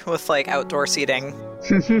cafe with like outdoor seating.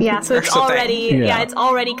 Yeah, so it's something. it's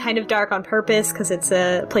already kind of dark on purpose because it's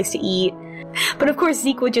a place to eat. But of course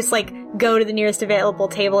Zeke would just like go to the nearest available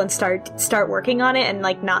table and start working on it, and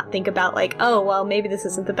like not think about like, oh well, maybe this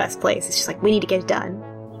isn't the best place. It's just like we need to get it done.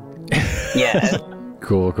 Yeah.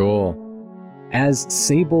 Cool. As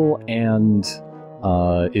Sable and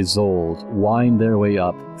Isolde wind their way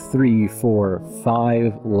up 3, 4,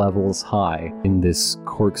 5 levels high in this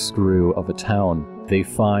corkscrew of a town, they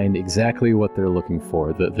find exactly what they're looking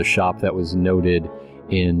for. The shop that was noted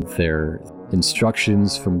in their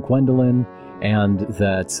instructions from Gwendolyn, and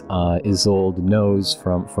that Isolde knows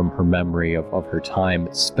from her memory of her time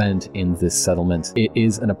spent in this settlement. It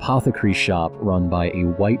is an apothecary shop run by a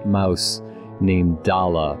white mouse named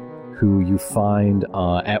Dala, who you find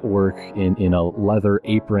at work in a leather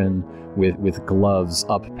apron with gloves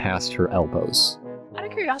up past her elbows. Out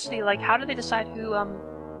of curiosity, like, how do they decide who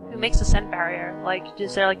makes the scent barrier? Like,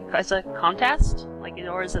 is there like a contest? Like,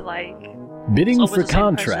 or is it like bidding for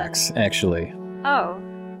contracts? Actually. Oh,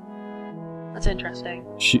 that's interesting.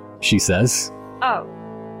 She says. Oh.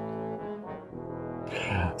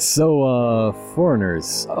 So,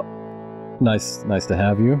 foreigners, nice to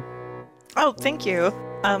have you. Oh, thank you.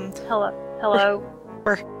 Hello.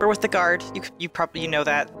 We're with the guard. You probably know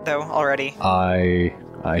that though already.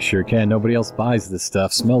 I sure can. Nobody else buys this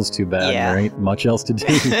stuff. Smells too bad. Yeah. There ain't much else to do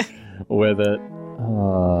with it.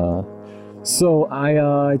 So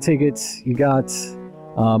I take it you got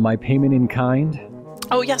my payment in kind?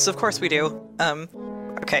 Oh yes, of course we do.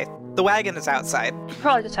 Okay. The wagon is outside. You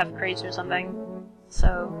probably just have crates or something.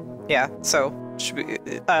 So. Yeah. So should we?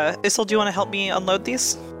 Isolde, do you want to help me unload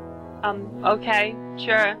these? Okay,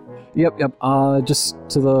 sure. Yep. Just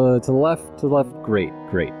to the left.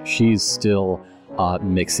 Great. She's still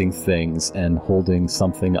mixing things and holding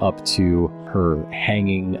something up to her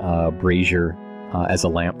hanging brazier as a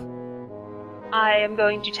lamp. I am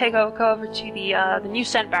going to go over to the new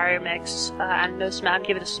scent barrier mix and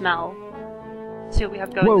give it a smell. See what we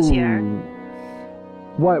have going this year.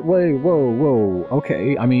 What? Wait, whoa.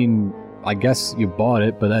 Okay, I mean, I guess you bought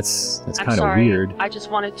it, but that's kind of weird. I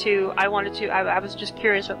was just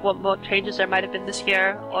curious what changes there might have been this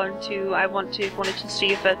year, wanted to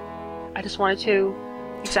see if it. I just wanted to.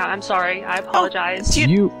 I'm sorry. I apologize. Do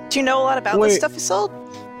you know a lot about this stuff, Isolde?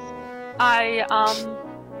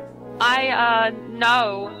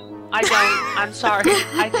 No, I don't. I'm sorry.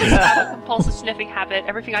 I think I have a compulsive sniffing habit.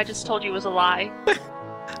 Everything I just told you was a lie.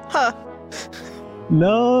 Huh.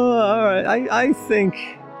 No, alright. I think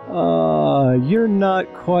you're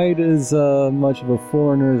not quite as much of a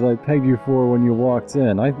foreigner as I pegged you for when you walked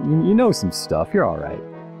in. You know some stuff. You're alright.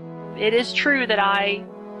 It is true that I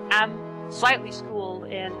am slightly schooled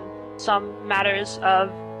in some matters of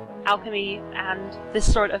alchemy and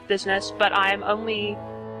this sort of business, but I'm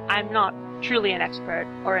not truly an expert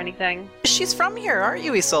or anything. She's from here, aren't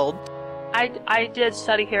you, Isolde? I did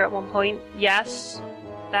study here at one point, yes.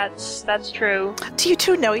 That's true. Do you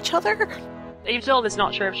two know each other? Isolde is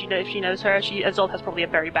not sure if she knows her. Isolde has probably a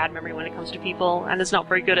very bad memory when it comes to people, and is not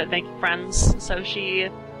very good at making friends, so she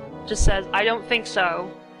just says, I don't think so.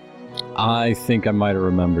 I think I might have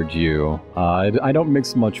remembered you. I don't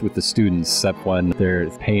mix much with the students except when they're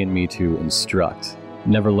paying me to instruct.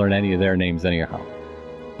 Never learn any of their names anyhow.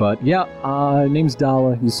 But yeah, name's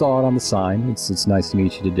Dala. You saw it on the sign. It's nice to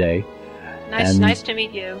meet you today. Nice to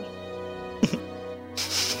meet you.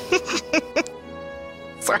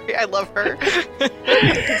 Sorry, I love her.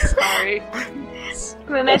 Sorry.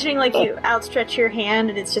 I'm imagining like you outstretch your hand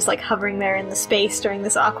and it's just like hovering there in the space during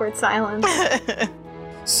this awkward silence.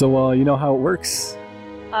 So, you know how it works?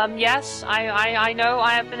 Yes, I know.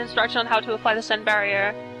 I have been instructed on how to apply the scent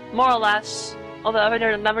barrier, more or less. Although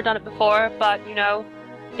I've never done it before, but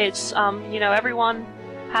it's everyone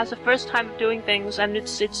has a first time of doing things, and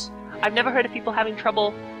it's. I've never heard of people having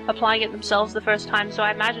trouble applying it themselves the first time, so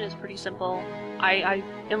I imagine it's pretty simple.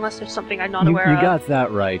 Unless there's something I'm not aware of. You got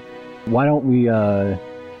that right. Why don't we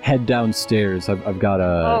head downstairs? I've got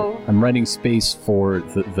I'm renting space for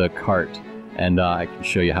the cart, and I can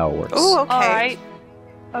show you how it works. Oh, okay. All right.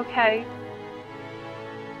 Okay.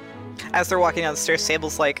 As they're walking downstairs,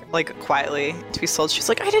 Sable's like quietly to be told. She's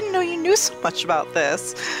like, "I didn't know you knew so much about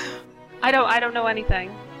this." I don't know anything.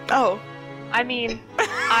 Oh. I mean,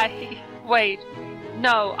 wait.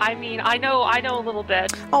 No, I mean, I know a little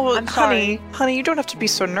bit. Oh, I'm sorry. honey, you don't have to be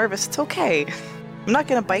so nervous. It's okay. I'm not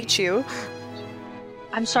gonna bite you.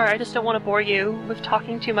 I'm sorry. I just don't want to bore you with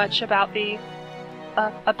talking too much about the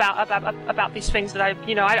about these things that I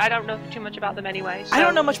don't know too much about them anyway. So I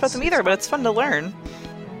don't know much about them either, but it's fun to learn.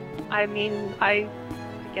 I mean, I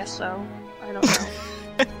guess so. I don't know.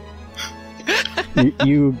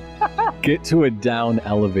 You get to a down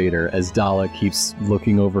elevator as Dala keeps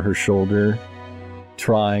looking over her shoulder,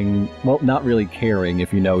 not really caring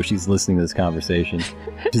if you know she's listening to this conversation.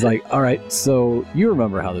 She's like, all right, so you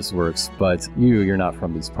remember how this works, but you're not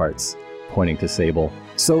from these parts, pointing to Sable.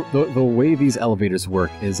 So the way these elevators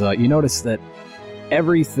work is you notice that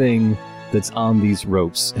everything that's on these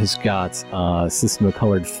ropes has got a system of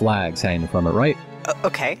colored flags hanging from it, right?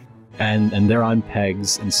 Okay. And they're on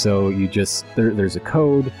pegs, and so you just there's a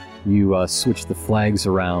code. You switch the flags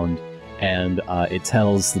around, and it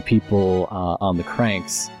tells the people on the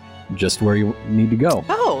cranks just where you need to go.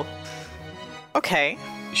 Oh, okay.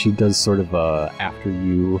 She does sort of a after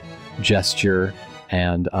you gesture,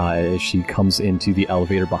 and as she comes into the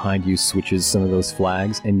elevator behind you, switches some of those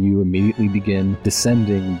flags, and you immediately begin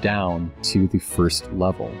descending down to the first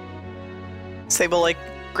level. Sable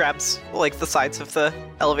grabs the sides of the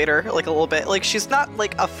elevator a little bit. She's not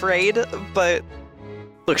afraid, but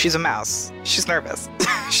look, she's a mouse. She's nervous.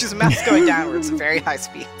 She's a mouse going downwards at very high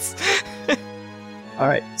speeds. All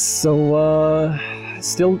right, so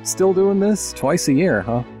still doing this twice a year,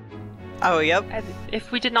 huh? Oh, yep. And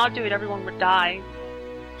if we did not do it, everyone would die.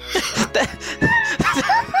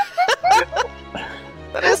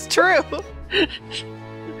 That is true.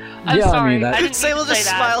 I'm Yeah, I sorry. mean, that- I didn't mean Sable to say just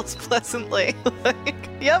that. smiles pleasantly.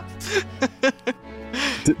 Yep.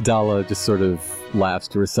 Dala just sort of laughs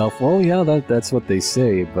to herself. Well, yeah, that's what they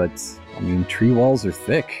say, but I mean, tree walls are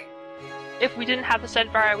thick. If we didn't have the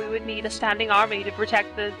scent barrier, we would need a standing army to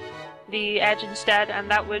protect the edge instead, and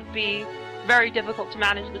that would be very difficult to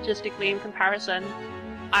manage logistically in comparison.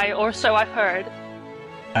 Or so I've heard.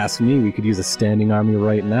 Ask me, we could use a standing army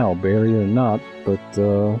right now, barrier or not,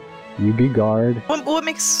 but you be guard. What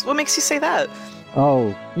makes you say that?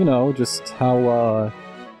 Oh, just how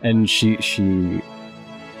and she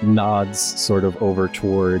nods sort of over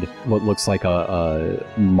toward what looks like a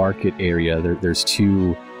market area. There's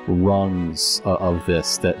two rungs of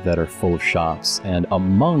this that are full of shops, and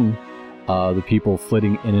among the people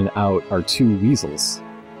flitting in and out are two weasels.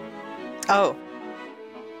 Oh.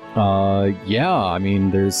 Yeah, I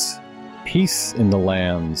mean, there's peace in the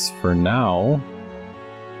lands for now.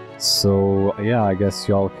 So, yeah, I guess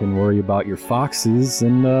y'all can worry about your foxes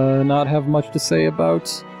and not have much to say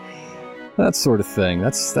about that sort of thing.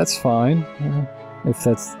 That's fine. If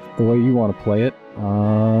that's the way you want to play it,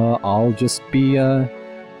 I'll just be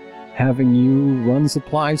having you run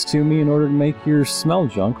supplies to me in order to make your smell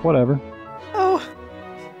junk, whatever. Oh.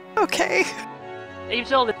 Okay.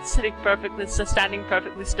 Yveltal is standing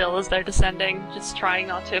perfectly still as they're descending, just trying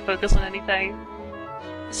not to focus on anything.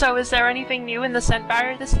 So, is there anything new in the scent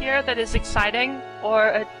barrier this year that is exciting,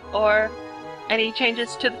 or any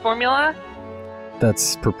changes to the formula?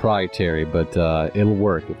 That's proprietary, but it'll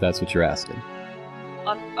work if that's what you're asking.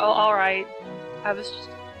 All right.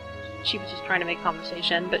 She was just trying to make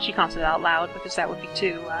conversation, but she can't say it out loud because that would be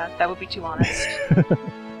too honest,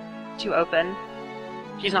 too open.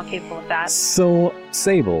 She's not capable of that. So,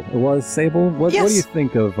 Sable. It was Sable? What do you Yes.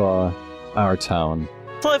 think of our town?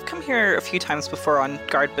 Well, I've come here a few times before on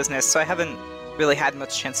guard business, so I haven't really had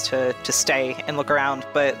much chance to stay and look around,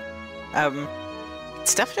 but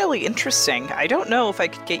It's definitely interesting. I don't know if I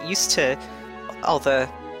could get used to all the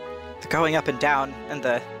going up and down and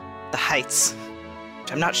the heights.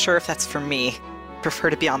 I'm not sure if that's for me. I prefer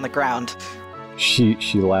to be on the ground. She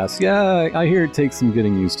laughs. Yeah, I hear it takes some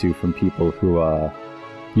getting used to from people who,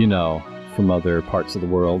 from other parts of the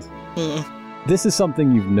world. This is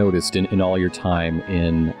something you've noticed in all your time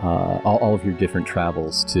in all of your different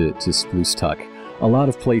travels to Spruce Tuck. A lot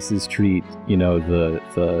of places treat,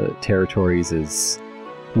 the territories as,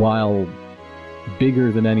 while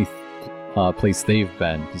bigger than any place they've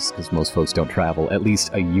been, because most folks don't travel, at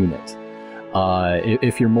least a unit.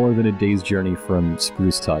 If you're more than a day's journey from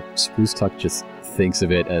Spruce Tuck just thinks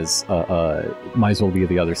of it as might as well be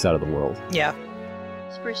the other side of the world. Yeah.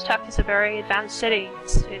 Spruce Tuck is a very advanced city.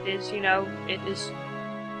 It is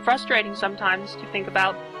frustrating sometimes to think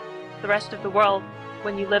about the rest of the world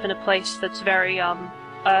when you live in a place that's very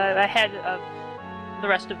ahead of the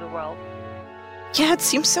rest of the world. Yeah, it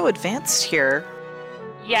seems so advanced here.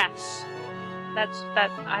 Yes,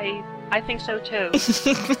 I think so too.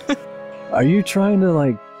 Are you trying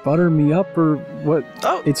to butter me up or what?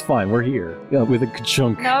 Oh, it's fine. We're here. Yeah, with a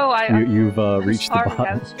chunk. No, you've reached the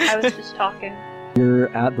bottom. I was just talking. You're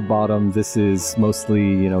at the bottom. This is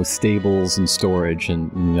mostly, stables and storage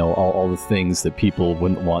and, all the things that people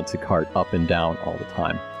wouldn't want to cart up and down all the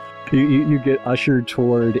time. You get ushered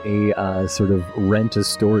toward a sort of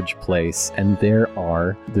rent-a-storage place, and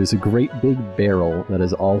there's a great big barrel that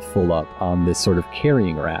is all full up on this sort of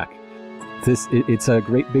carrying rack. It's a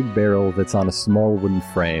great big barrel that's on a small wooden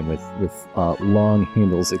frame with long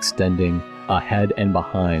handles extending ahead and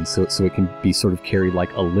behind, so it can be sort of carried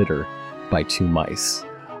like a litter by two mice.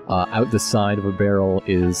 Out the side of a barrel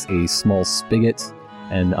is a small spigot,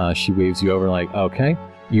 and she waves you over okay,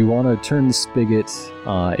 you want to turn the spigot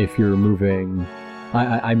if you're moving.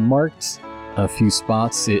 I marked a few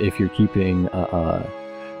spots. If you're keeping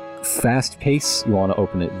fast pace, you want to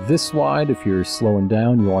open it this wide. If you're slowing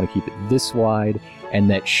down, you want to keep it this wide, and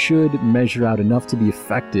that should measure out enough to be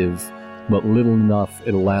effective, but little enough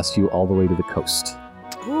it'll last you all the way to the coast.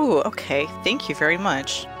 Ooh, okay. Thank you very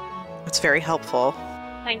much. That's very helpful.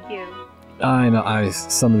 Thank you. I know,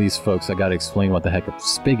 some of these folks, I gotta explain what the heck a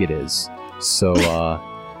spigot is, so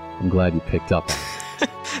I'm glad you picked up on it.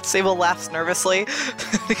 Sable laughs nervously.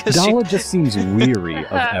 Because Dala just seems weary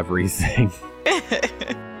of everything.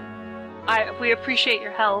 We appreciate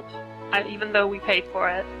your help, even though we paid for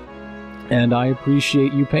it. And I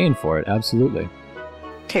appreciate you paying for it, absolutely.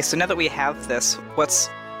 Okay, so now that we have this, what's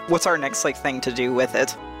our next thing to do with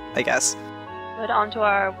it, I guess? Put it onto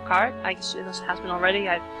our cart. I guess this has been already.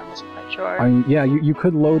 I wasn't quite sure. Yeah, you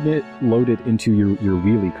could load it into your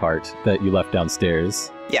wheelie cart that you left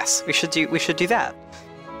downstairs. Yes, we should do that.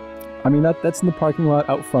 I mean, that's in the parking lot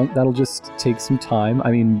out front. That'll just take some time. I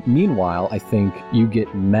mean, meanwhile, I think you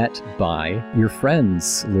get met by your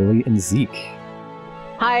friends, Lily and Zeke.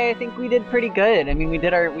 Hi, I think we did pretty good. I mean, we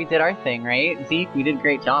did our thing, right? Zeke, we did a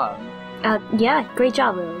great job. Yeah, great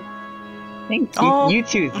job, Lily. Thanks. Oh, you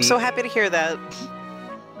too, Zeke. I'm so happy to hear that.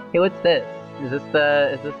 Hey, what's this? Is this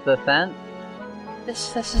the scent?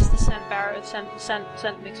 This is the scent barrier,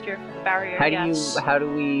 scent mixture for the barrier. How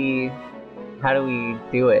do we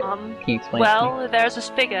do it? Can you explain? Well, there's a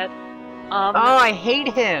spigot. Oh, I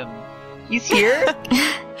hate him. He's here.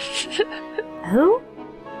 Who?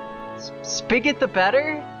 Spigot the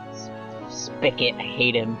better? Spigot, I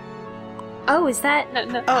hate him. Oh, is that?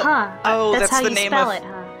 No. Oh, that's how the you name spell of it,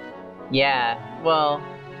 huh? Yeah. Well.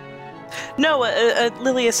 No,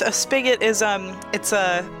 Lily, a spigot is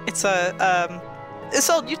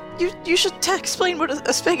Isolde, you should explain what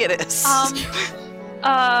a spigot is.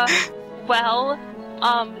 Well,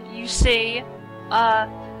 you see,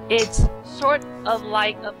 it's sort of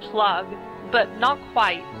like a plug, but not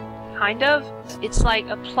quite. Kind of. It's like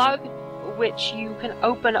a plug which you can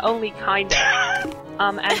open only kind of.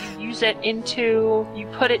 And you use it you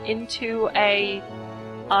put it into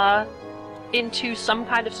into some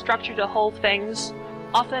kind of structure to hold things.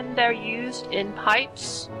 Often they're used in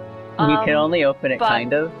pipes. You can only open it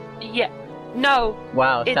kind of? Yeah. No.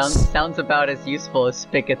 Wow, sounds about as useful as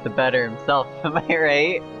Spigot the Better himself, am I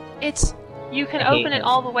right? You can open it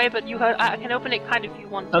all the way, but I can open it kind of if you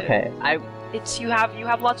want to. Okay, you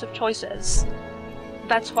have lots of choices.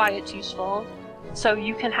 That's why it's useful. So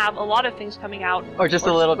you can have a lot of things coming out. Or just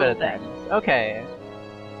a little bit of things. Okay.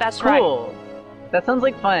 That's cool. right. Cool. That sounds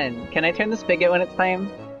like fun. Can I turn the spigot when it's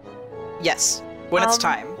time? Yes, when it's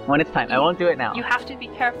time. When it's time. I won't do it now. You have to be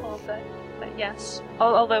careful, but yes.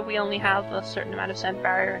 Although we only have a certain amount of scent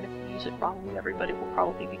barrier, and if we use it wrongly, everybody will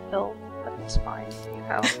probably be killed. But it's fine, you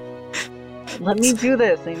know. Let me do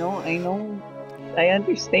this. I know. I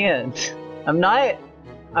understand. I'm not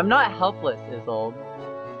helpless, Isolde.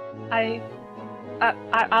 I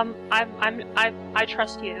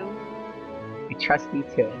trust you. I trust you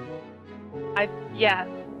too. Yeah.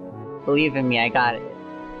 Believe in me, I got it.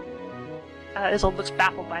 Isolde looks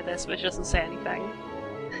baffled by this, but she doesn't say anything.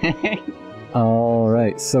 All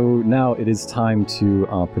right, so now it is time to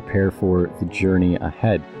prepare for the journey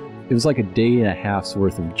ahead. It was like a day and a half's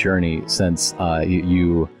worth of journey since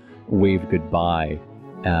you waved goodbye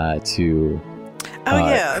to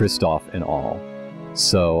Kristoff and all.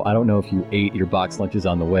 So I don't know if you ate your box lunches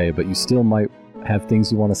on the way, but you still might have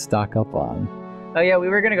things you want to stock up on. Oh yeah, we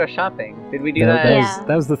were gonna go shopping. Did we do that?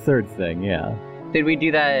 That was the third thing, yeah. Did we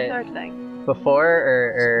do that Third thing. before,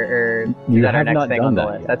 or You that our have next not thing done on the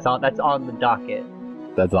that list? yet. That's on the docket.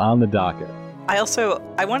 That's on the docket. I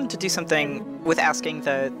wanted to do something with asking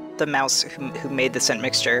the mouse who made the scent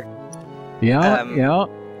mixture. Yeah, yeah.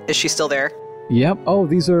 Is she still there? Yep. Oh,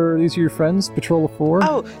 these are your friends, Patrol of 4?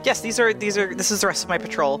 Oh, yes, this is the rest of my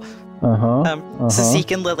patrol. Uh-huh. This is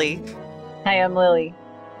Zeke and Lily. Hi, I'm Lily.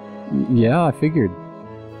 Yeah, I figured.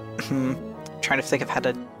 Trying to think of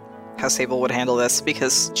how Sable would handle this,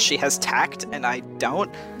 because she has tact and I don't.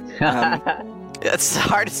 It's the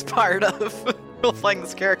hardest part of playing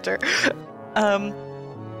this character.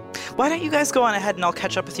 Why don't you guys go on ahead and I'll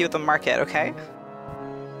catch up with you at the market, okay?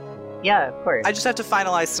 Yeah, of course. I just have to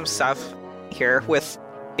finalize some stuff here with,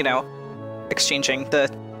 exchanging the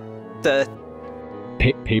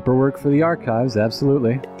Paperwork for the archives,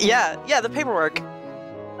 absolutely. Yeah, the paperwork.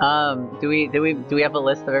 Do we have a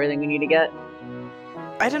list of everything we need to get?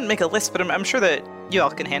 I didn't make a list, but I'm sure that you all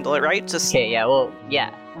can handle it, right? Just Okay, yeah, well,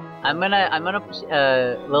 yeah. I'm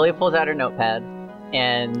gonna Lily pulls out her notepad,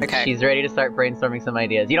 and she's ready to start brainstorming some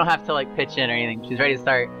ideas. You don't have to, pitch in or anything. She's ready to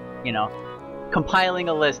start, compiling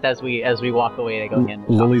a list as we walk away to go in.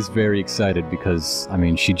 Lily's very excited because,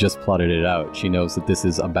 she just plotted it out. She knows that this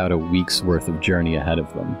is about a week's worth of journey ahead of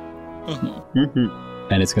them.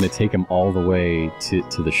 And it's going to take them all the way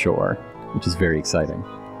to the shore, which is very exciting.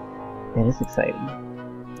 It is exciting.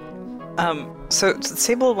 So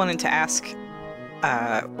Sable wanted to ask,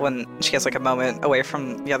 when she has a moment away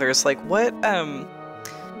from the others, what,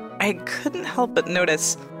 I couldn't help but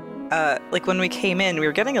notice, when we came in, we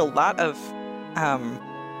were getting a lot of,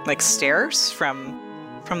 stares from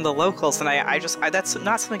the locals, and I that's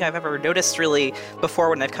not something I've ever noticed really before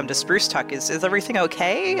when I've come to Spruce Tuck. Is everything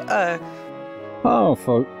okay?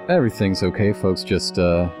 Oh, everything's okay. Folks just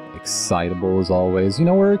excitable as always.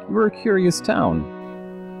 We're a curious town.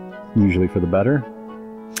 Usually for the better.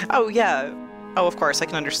 Oh yeah. Oh, of course, I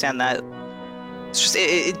can understand that. It's just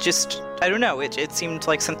it just I don't know. It seemed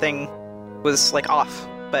like something was off,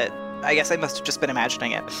 but I guess I must have just been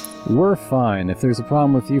imagining it. We're fine. If there's a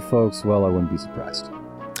problem with you folks, well, I wouldn't be surprised.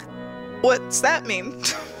 What's that mean?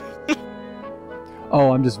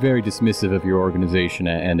 Oh, I'm just very dismissive of your organization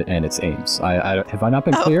and its aims. Have I not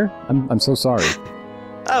been clear? I'm so sorry.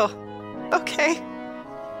 Oh, okay.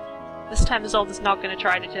 This time Isolde is not going to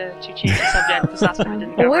try to change the subject because last time it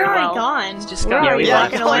didn't go Where very are well. I gone? Just Where go. are we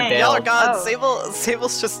walking away? Y'all are gone. Oh.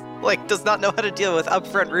 Sable's just does not know how to deal with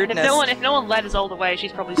upfront rudeness. If no one led Isolde away,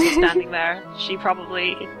 she's probably still standing there. She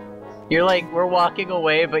probably. You're we're walking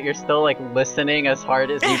away, but you're still listening as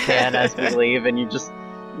hard as you can as we leave, and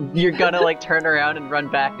you're gonna turn around and run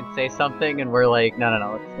back and say something, and we're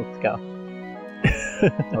no, let's go.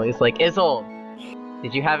 Ellie's Isolde,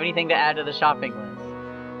 did you have anything to add to the shopping list?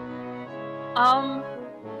 No,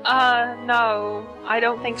 I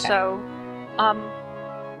don't think so.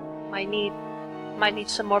 Might need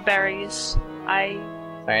some more berries. Sorry,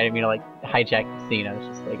 I didn't mean to hijack the scene. I was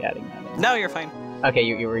just adding that in. No, you're fine.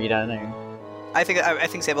 Okay, were you done? Or? I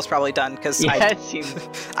think Sable's probably done because yeah,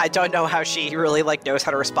 I don't know how she really knows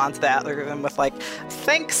how to respond to that other than with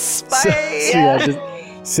thanks, bye.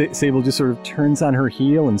 Sable just sort of turns on her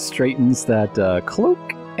heel and straightens that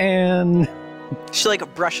cloak and. She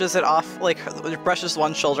brushes it off, brushes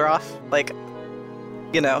one shoulder off,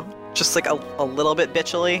 just a little bit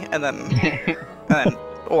bitchily, and then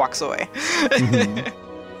walks away.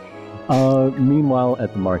 Meanwhile,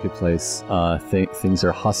 at the marketplace, things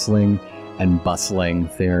are hustling and bustling.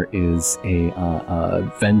 There is a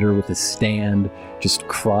vendor with a stand just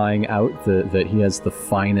crying out that he has the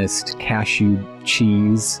finest cashew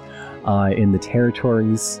cheese in the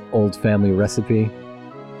territories, old family recipe.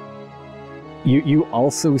 You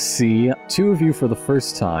also see two of you for the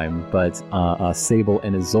first time, but Sable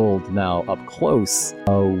and Isolde now up close.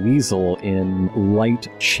 A weasel in light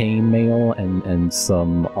chainmail and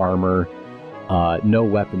some armor. No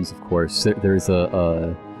weapons, of course. There's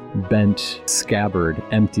a bent scabbard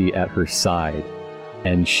empty at her side.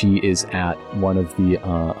 and she is at one of the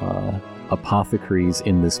apothecaries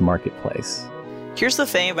in this marketplace. Here's the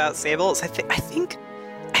thing about Sable is I think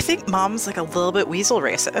Mom's like a little bit weasel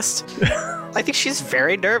racist. I think she's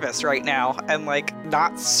very nervous right now and like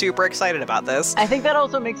not super excited about this. I think that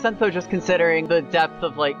also makes sense though, just considering the depth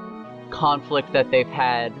of like conflict that they've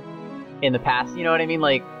had in the past. You know what I mean?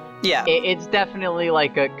 Like, yeah, it's definitely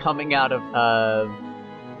like a coming out of.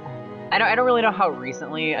 I don't really know how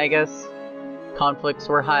recently, I guess, conflicts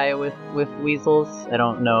were high with weasels. I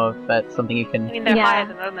don't know if that's something you can. I mean, they're high at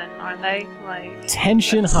the moment, aren't they? Like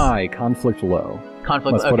tension high, conflict low.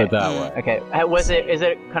 Conflict. Let's put it that way. Okay. Is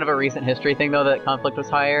it kind of a recent history thing though that conflict was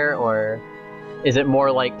higher, or is it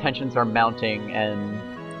more like tensions are mounting and?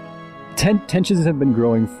 Tensions have been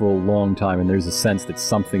growing for a long time, and there's a sense that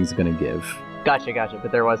something's going to give. Gotcha.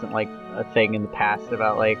 But there wasn't like a thing in the past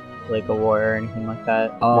about like a war or anything like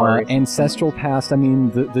that. Ancestral past. I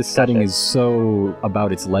mean, this setting is so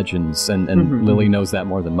about its legends, and Lily knows that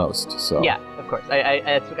more than most. So yeah, of course.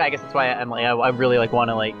 I guess that's why I'm like I really like want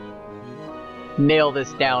to like nail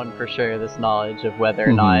this down for sure. This knowledge of whether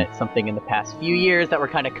or not something in the past few years that we're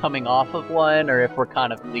kind of coming off of one, or if we're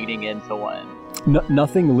kind of leading into one.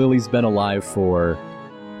 Nothing Lily's been alive for.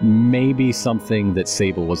 Maybe something that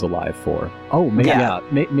Sable was alive for. Oh, maybe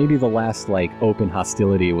maybe the last like open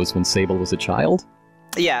hostility was when Sable was a child.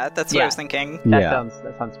 Yeah, that's what I was thinking. That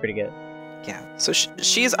sounds pretty good. Yeah, so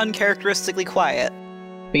she's uncharacteristically quiet.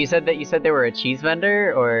 But you said they were a cheese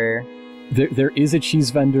vendor, or there is a cheese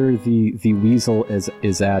vendor. The weasel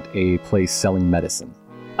is at a place selling medicine.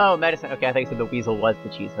 Oh, medicine. Okay, I thought you said the weasel was the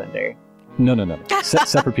cheese vendor. No.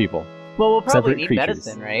 Separate people. Well, we'll probably need creatures.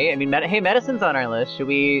 medicine, right? I mean, hey, medicine's on our list. Should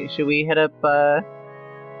we hit up?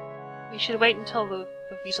 We should wait until the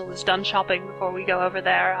weasel is done shopping before we go over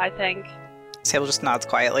there, I think. Sable just nods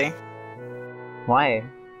quietly. Why?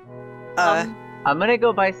 I'm gonna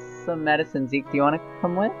go buy some medicine. Zeke, do you want to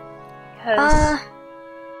come with?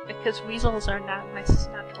 Because weasels are not my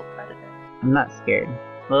natural predator. I'm not scared.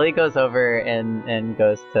 Lily goes over and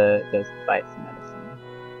goes to buy some medicine.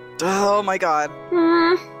 Oh my god.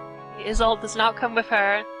 Isolde does not come with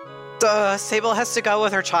her. Sable has to go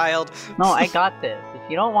with her child. No, I got this. If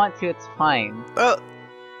you don't want to, it's fine.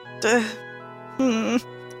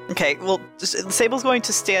 Okay, well, Sable's going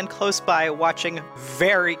to stand close by, watching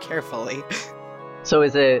very carefully. So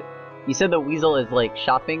is it... You said the weasel is, like,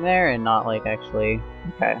 shopping there and not, like, actually...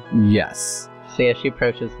 Okay. Yes. So yeah, she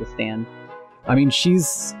approaches the stand. I mean,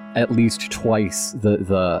 she's at least twice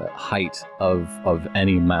the height of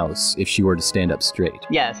any mouse if she were to stand up straight.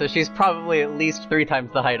 Yeah, so she's probably at least 3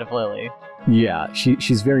 times the height of Lily. Yeah,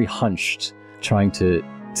 she's very hunched, trying to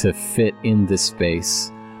fit in this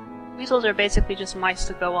space. Weasels are basically just mice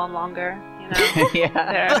that go on longer, you know?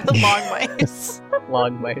 Yeah. Long mice.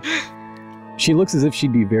 Long mice. She looks as if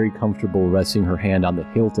she'd be very comfortable resting her hand on the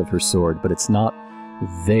hilt of her sword, but it's not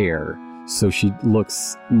there. So she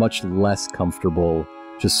looks much less comfortable,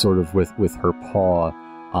 just sort of with her paw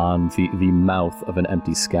on the mouth of an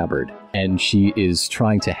empty scabbard. And she is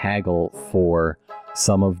trying to haggle for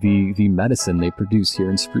some of the medicine they produce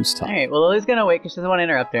here in Spruce Top. Alright, well Lily's gonna wait because she doesn't want to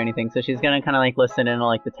interrupt or anything, so she's gonna kind of like listen in on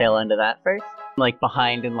like the tail end of that first. Like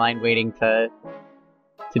behind in line waiting to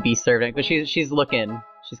be served. But she's looking.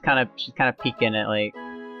 She's kind of peeking at like...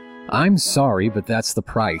 I'm sorry, but that's the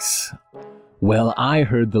price. Well, I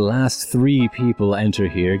heard the last 3 people enter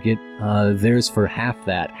here get theirs for half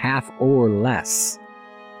that, half or less.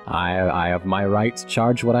 I have my right to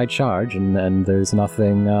charge what I charge, and there's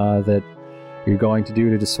nothing that you're going to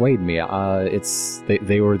do to dissuade me.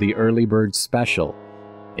 They were the early bird special.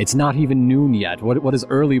 It's not even noon yet. What does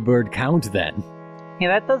early bird count then?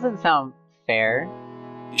 Yeah, that doesn't sound fair.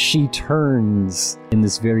 She turns in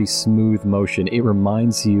this very smooth motion. It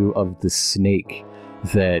reminds you of the snake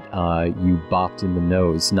that you bopped in the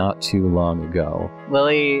nose not too long ago.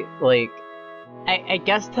 Lily, like, I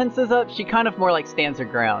guess tenses up. She kind of more like stands her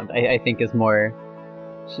ground. I think is more.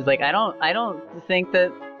 She's like, I don't think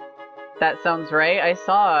that sounds right.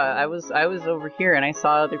 I was over here and I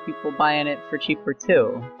saw other people buying it for cheaper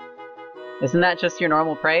too. Isn't that just your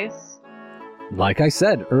normal price? Like I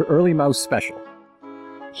said, early mouse special.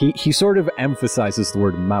 He sort of emphasizes the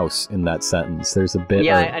word mouse in that sentence. There's a bit.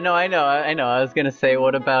 Yeah, I know. I was gonna say,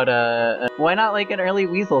 what about why not like an early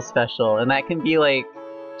weasel special? And that can be like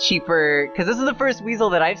cheaper, because this is the first weasel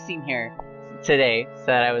that I've seen here today.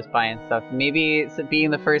 Said I was buying stuff. Maybe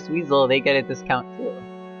being the first weasel, they get a discount too.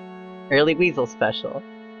 Early weasel special.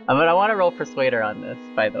 I want to roll Persuader on this,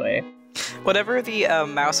 by the way. Whatever the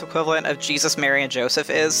mouse equivalent of Jesus, Mary, and Joseph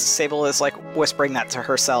is, Sable is like whispering that to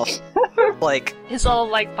herself. Like Isolde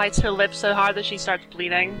like bites her lips so hard that she starts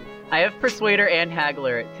bleeding. I have Persuader and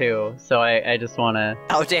Haggler at 2, so I just want to...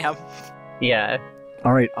 Oh, damn. Yeah.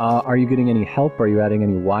 All right, are you getting any help? Are you adding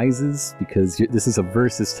any wises? Because this is a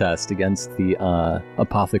versus test against the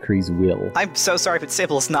apothecary's will. I'm so sorry, but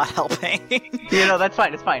Sable's not helping. That's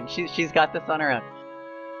fine. It's fine. She's got this on her own.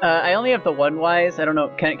 I only have the one wise. I don't know.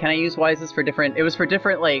 Can I use wises for different... It was for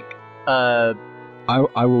different, like...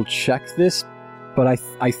 I will check this, but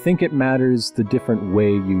I think it matters the different way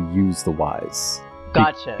you use the wise.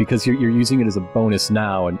 Gotcha. Because you're using it as a bonus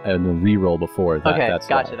now and a reroll before that. Okay, that's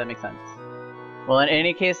gotcha. why. That makes sense. Well, in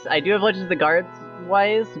any case, I do have Legends of the Guards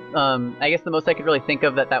wise. I guess the most I could really think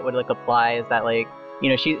of that would like apply is that like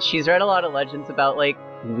she's read a lot of legends about like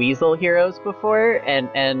weasel heroes before,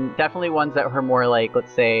 and definitely ones that were more like,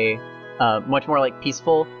 let's say, much more like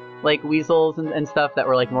peaceful like weasels and stuff that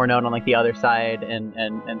were like more known on like the other side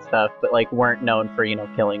and stuff, but like weren't known for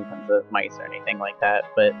killing tons of mice or anything like that,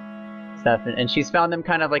 but stuff. And she's found them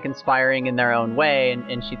kind of like inspiring in their own way,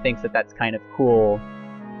 and she thinks that that's kind of cool.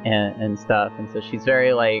 And stuff, and so she's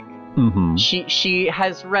very like she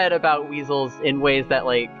has read about weasels in ways that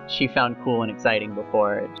like she found cool and exciting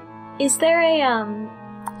before. Is there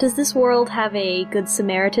does this world have a Good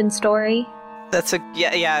Samaritan story? That's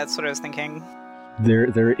that's what I was thinking.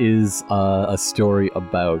 There is a story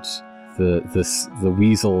about the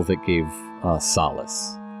weasel that gave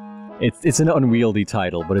solace. It's an unwieldy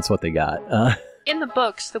title, but it's what they got. In the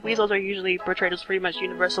books, the weasels are usually portrayed as pretty much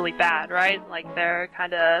universally bad, right? Like, they're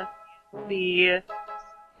kind of the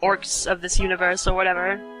orcs of this universe or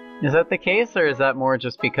whatever. Is that the case, or is that more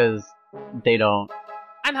just because they don't...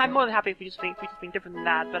 I'm more than happy if we just being different than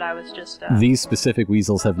that, but I was just... These specific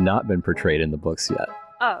weasels have not been portrayed in the books yet.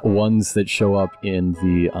 Oh. Ones that show up in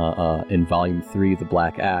the in Volume 3, The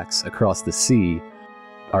Black Axe, Across the Sea,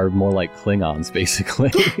 are more like Klingons, basically.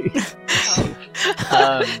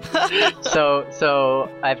 So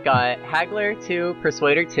I've got Haggler 2,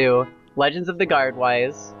 Persuader 2, Legends of the Guard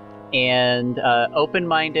wise, and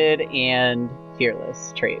open-minded and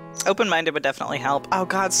fearless traits. Open-minded would definitely help. Oh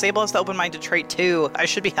god, Sable has the open-minded trait too. I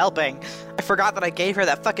should be helping. I forgot that I gave her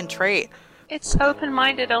that fucking trait. It's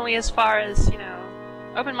open-minded only as far as,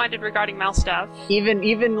 open-minded regarding mouse stuff.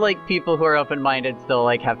 Even like people who are open-minded still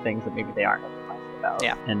like have things that maybe they aren't open-minded about.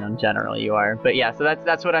 Yeah. And generally you are. But yeah, so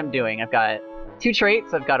that's what I'm doing. I've got 2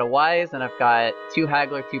 traits, I've got a wise, and I've got 2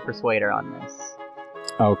 Haggler, 2 Persuader on this.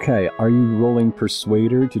 Okay, are you rolling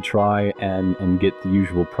Persuader to try and get the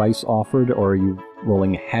usual price offered, or are you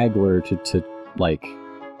rolling Haggler to like...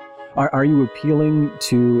 Are you appealing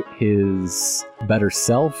to his better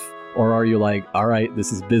self, or are you like, alright,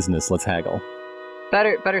 this is business, let's haggle?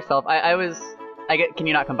 Better self. Can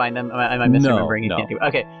you not combine them? Am I misremembering? No. Can't do it.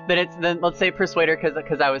 Okay, then let's say Persuader,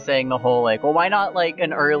 because I was saying the whole like, well, why not like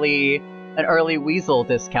an early weasel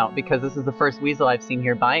discount, because this is the first weasel I've seen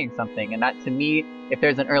here buying something, and that to me, if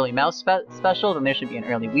there's an early mouse special, then there should be an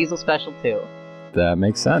early weasel special too. That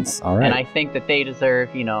makes sense. All right. And I think that they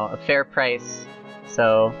deserve, a fair price.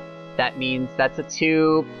 So that means that's a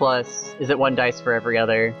 2 plus. Is it 1 dice for every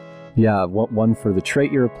other? Yeah, 1 for the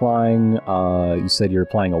trait you're applying. You said you're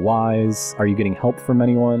applying a wise. Are you getting help from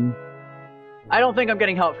anyone? I don't think I'm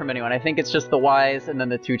getting help from anyone. I think it's just the wise and then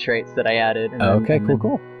the 2 traits that I added. And okay, then,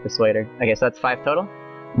 cool. Persuader. Okay, so that's 5 total?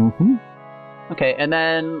 Mm-hmm. Okay, and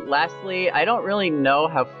then lastly, I don't really know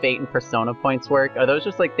how Fate and Persona points work. Are those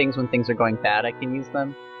just like things when things are going bad I can use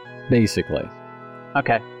them? Basically.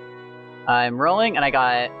 Okay. I'm rolling, and I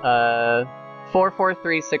got 4, 4,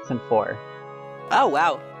 3, 6, and 4. Oh,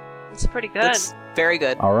 wow. That's pretty good. That's very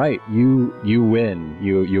good. All right, you win.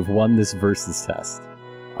 You've won this versus test.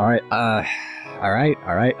 All right. All right.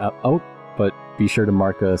 But be sure to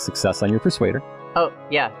mark a success on your Persuader. Oh,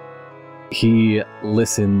 yeah. He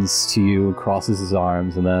listens to you, crosses his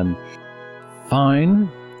arms, and then... Fine.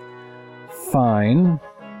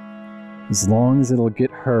 As long as it'll get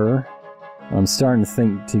her. I'm starting to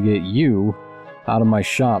think to get you out of my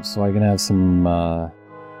shop so I can have some,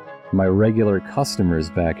 my regular customers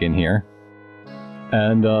back in here.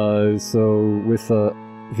 And, so with,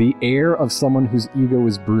 the air of someone whose ego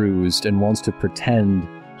is bruised and wants to pretend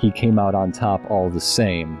he came out on top all the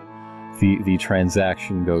same, the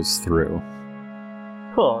transaction goes through.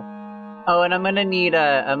 Cool. Oh, and I'm gonna need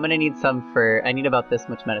some for... I need about this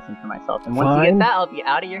much medicine for myself. And once you get that, I'll be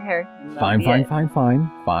out of your hair. Fine. Thank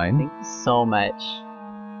you so much.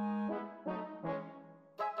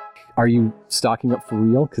 Are you stocking up for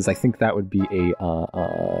real? Because I think that would be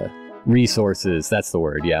a, resources, that's the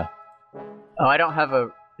word, yeah. Oh, I don't have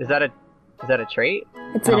a... Is that a trait?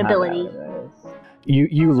 It's an ability.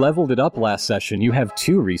 You leveled it up last session. You have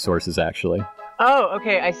 2 resources, actually. Oh,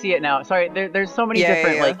 okay, I see it now. Sorry, there's so many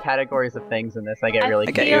different like categories of things in this. I get really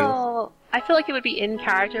confused. I feel like it would be in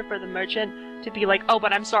character for the merchant to be like, oh,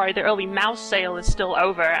 but I'm sorry, the early mouse sale is still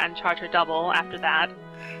over, and charge her double after that.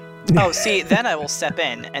 Oh, see, then I will step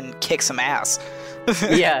in and kick some ass.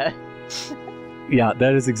 Yeah. Yeah,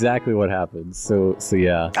 that is exactly what happens. So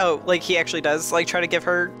yeah. Oh, like he actually does like try to give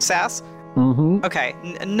her sass? Mm-hmm. Okay.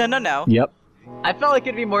 No. Yep. I felt like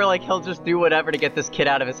it'd be more like he'll just do whatever to get this kid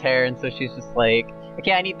out of his hair, and so she's just like,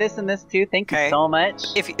 okay, I need this and this too. Thank you so much.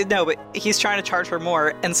 But he's trying to charge her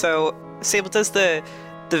more, and so Sable does the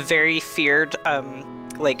very feared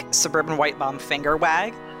like suburban white mom finger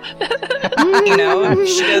wag. You know,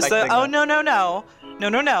 she does the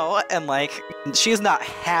no, and like she's not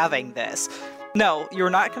having this. No, you're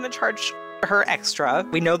not going to charge her extra.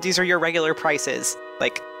 We know these are your regular prices.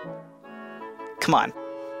 Like, come on.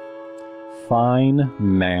 Fine,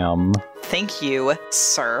 ma'am. Thank you,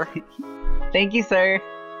 sir. Thank you, sir.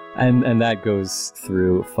 And that goes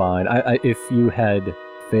through fine. I if you had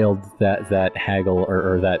failed that haggle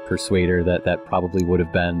or that persuader, that probably would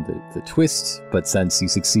have been the twist, but since you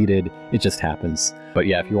succeeded, it just happens. But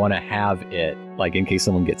yeah, if you want to have it, like in case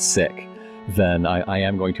someone gets sick, then I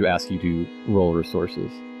am going to ask you to roll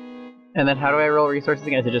resources. And then how do I roll resources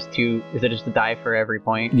again? Is it just a die for every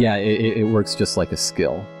point? Yeah, it works just like a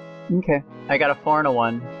skill. Okay. I got a 4 and a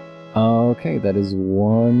 1. Okay, that is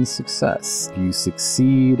 1 success. You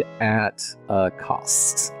succeed at a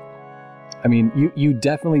cost. I mean, you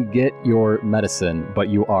definitely get your medicine, but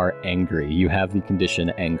you are angry. You have the condition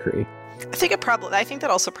angry. I think that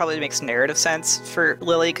also probably makes narrative sense for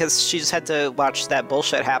Lily, because she just had to watch that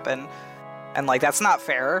bullshit happen, and like that's not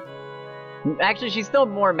fair. Actually, she's still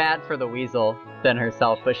more mad for the weasel than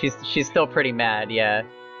herself, but she's still pretty mad. Yeah.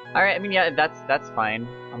 All right. I mean, yeah, that's fine.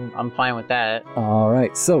 I'm fine with that. All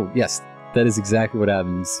right. So yes, that is exactly what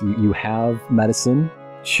happens. You have medicine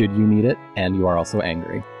should you need it, and you are also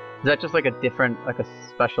angry. Is that just like a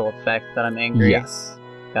special effect that I'm angry? Yes.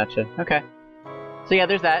 Gotcha. Okay. So yeah,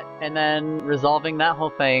 there's that, and then resolving that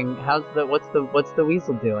whole thing. What's the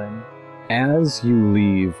weasel doing? As you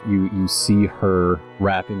leave, you see her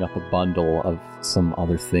wrapping up a bundle of some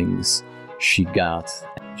other things she got.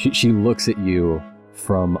 She looks at you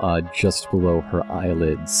from just below her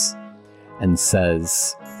eyelids and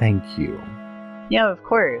says, "Thank you." Yeah, of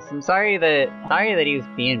course. I'm sorry that he was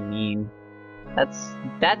being mean.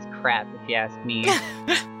 That's crap, if you ask me.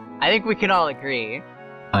 I think we can all agree.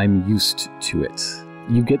 I'm used to it.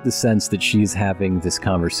 You get the sense that she's having this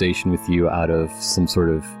conversation with you out of some sort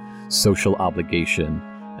of social obligation,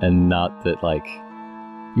 and not that, like,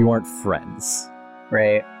 you aren't friends.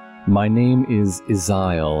 Right. My name is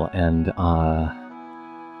Izael, and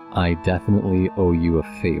I definitely owe you a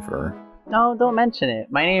favor. No, don't mention it.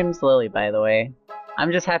 My name's Lily, by the way.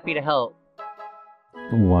 I'm just happy to help.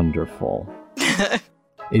 Wonderful.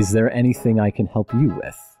 Is there anything I can help you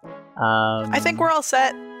with? I think we're all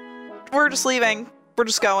set. We're just leaving. We're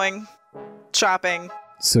just going shopping.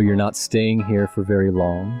 So you're not staying here for very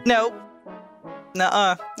long? Nope.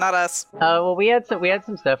 Nuh-uh, not us. Well, we had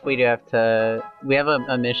some stuff we do have to. We have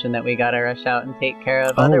a mission that we gotta rush out and take care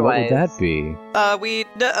of. Oh, otherwise, what would that be?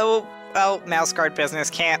 Mouse guard business.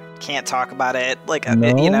 Can't talk about it. Like,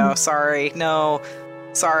 No? sorry. No,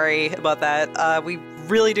 sorry about that. We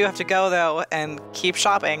really do have to go though and keep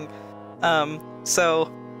shopping.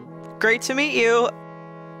 So great to meet you,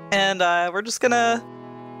 and we're gonna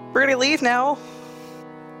leave now.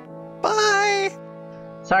 Bye.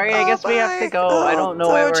 Sorry, I guess we have to go. I don't know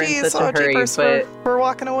why we're in such a hurry, but we're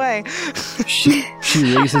walking away. She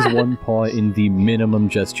raises one paw in the minimum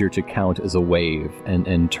gesture to count as a wave,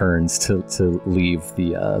 and turns to leave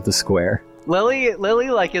the square. Lily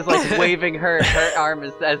like is like waving her arm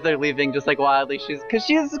as they're leaving, just like wildly.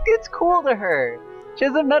 It's cool to her. She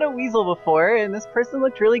hasn't met a weasel before, and this person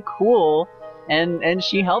looked really cool, and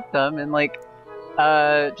she helped them, and like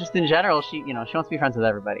just in general, she wants to be friends with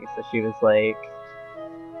everybody. So she was like,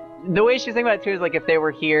 the way she's thinking about it too is like, if they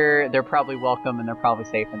were here, they're probably welcome and they're probably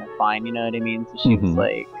safe and they're fine. You know what I mean? So she was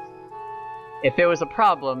like, if it was a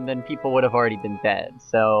problem, then people would have already been dead.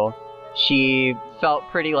 So she felt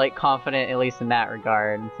pretty like confident, at least in that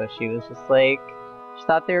regard. And so she was just like, she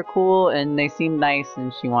thought they were cool and they seemed nice,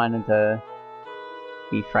 and she wanted to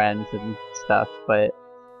be friends and stuff. But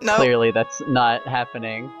clearly that's not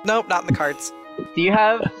happening. Nope, not in the cards. Do you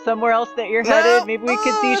have somewhere else that you're headed? Maybe we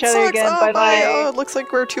could see each other again. Bye-bye. Oh, it looks like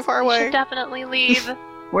we're too far away. We should definitely leave.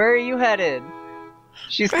 Where are you headed?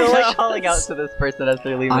 She's still like calling out to this person as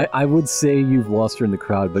they're leaving. I would say you've lost her in the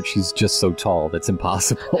crowd, but she's just so tall that's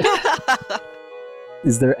impossible.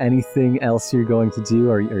 Is there anything else you're going to do?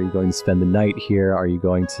 Are you going to spend the night here? Are you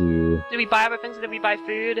going to... Did we buy other things? Did we buy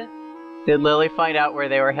food? Did Lily find out where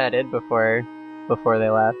they were headed before they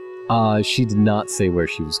left? She did not say where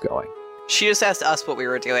she was going. She just asked us what we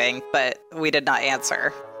were doing, but we did not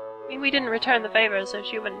answer. I mean, we didn't return the favor, so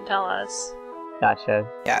she wouldn't tell us. Gotcha.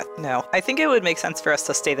 Yeah, no. I think it would make sense for us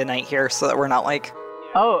to stay the night here so that we're not like...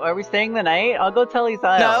 Oh, are we staying the night? I'll go tell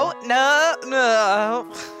Isaiah. No.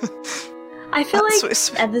 I feel That's like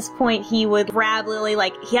so at this point he would grab Lily,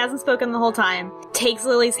 like, he hasn't spoken the whole time, takes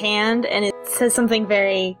Lily's hand, and it says something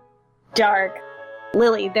very dark.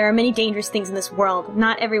 Lily, there are many dangerous things in this world.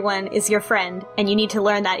 Not everyone is your friend, and you need to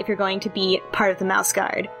learn that if you're going to be part of the Mouse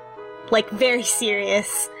Guard. Like, very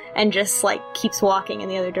serious, and just, like, keeps walking in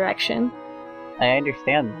the other direction. I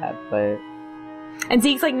understand that, but... And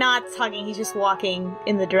Zeke's, like, not talking, he's just walking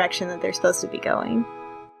in the direction that they're supposed to be going.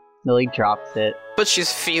 Lily drops it. But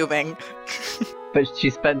she's fuming. But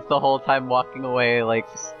she spends the whole time walking away, like,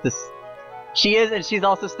 this... She is, and she's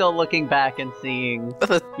also still looking back and seeing,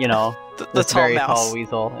 you know, the this tall very mouse. tall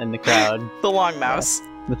weasel in the crowd. The long mouse.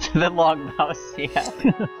 The long mouse,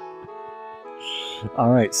 yeah.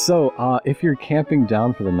 Alright, so if you're camping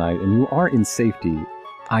down for the night and you are in safety,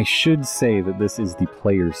 I should say that this is the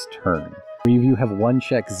player's turn. 3 of you have 1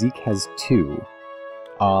 check, Zeke has 2.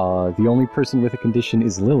 The only person with a condition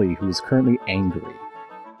is Lily, who is currently angry.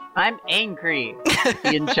 I'm angry at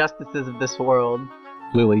the injustices of this world.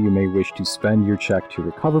 Lily, you may wish to spend your check to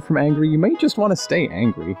recover from anger. You may just want to stay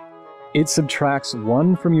angry. It subtracts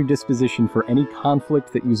 1 from your disposition for any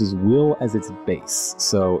conflict that uses will as its base.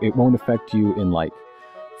 So it won't affect you in, like,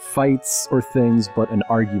 fights or things, but an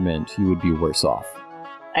argument, you would be worse off.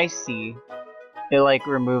 I see. It, like,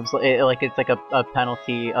 removes... it's like a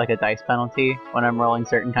penalty, like a dice penalty, when I'm rolling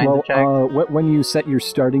certain kinds of checks. When you set your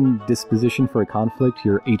starting disposition for a conflict,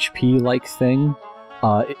 your HP-like thing...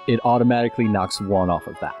 it automatically knocks 1 off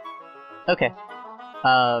of that. Okay.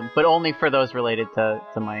 But only for those related to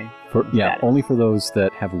my yeah, status. only for those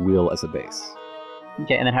that have will as a base.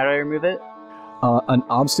 Okay, and then how do I remove it? An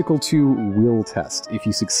obstacle to will test. If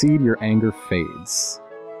you succeed, your anger fades.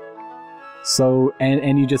 So,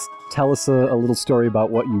 and you just tell us a little story about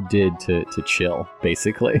what you did to chill,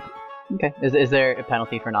 basically. Okay. Is there a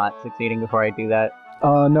penalty for not succeeding before I do that?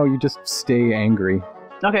 No, you just stay angry.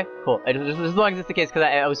 Okay, cool. Just as long as it's the case, because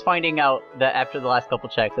I was finding out that after the last couple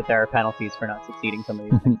checks that there are penalties for not succeeding some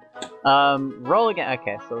of these things. Roll again.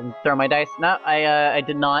 Okay, so throw my dice. No, I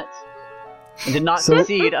did not. I did not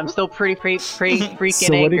succeed. I'm still pretty freaking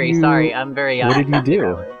So angry. Sorry, I'm very. What did you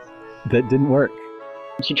do that didn't work?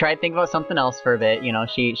 She tried thinking about something else for a bit. You know,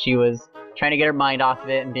 she was trying to get her mind off of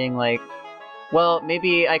it and being like, well,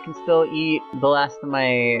 maybe I can still eat the last of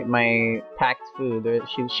my packed food.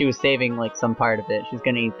 She was saving, like, some part of it. She's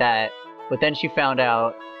gonna eat that. But then she found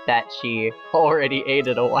out that she already ate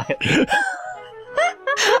it a while ago.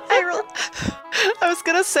 I was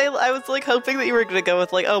gonna say, I was, like, hoping that you were gonna go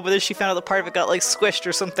with, like, oh, but then she found out the part of it got, like, squished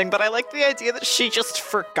or something, but I like the idea that she just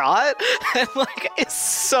forgot, and, like, is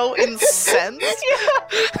so incensed.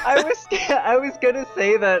 Yeah, I was gonna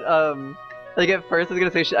say that, like, at first I was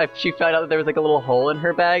gonna say she found out that there was, like, a little hole in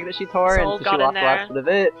her bag that she tore, Soul and so got she in lost the last there. bit of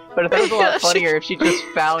it. But I thought it was a lot funnier if she just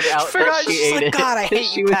found out that she she's ate like, it. God, I hate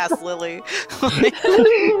She you, was- past Lily.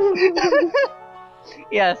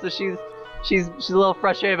 Yeah, so she's a little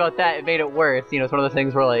frustrated about that. It made it worse. You know, it's one of those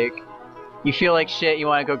things where, like, you feel like shit, you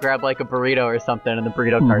want to go grab, like, a burrito or something, and the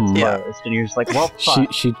burrito cart's Yeah. closed, and you're just like, well,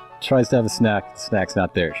 fuck. She tries to have a snack. The snack's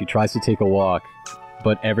not there. She tries to take a walk,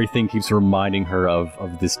 but everything keeps reminding her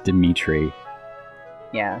of this Dimitri.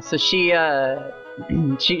 Yeah, so she's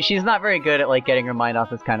not very good at, like, getting her mind off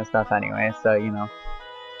this kind of stuff anyway, so, you know.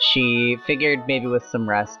 She figured maybe with some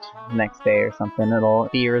rest next day or something, it'll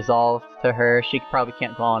be resolved to her. She probably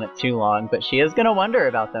can't dwell on it too long, but she is gonna wonder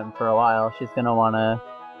about them for a while. She's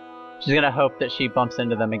gonna hope that she bumps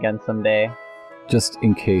into them again someday. Just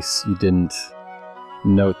in case you didn't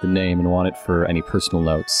note the name and want it for any personal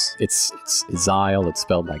notes, it's Izyle. It's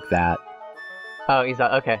spelled like that. Oh,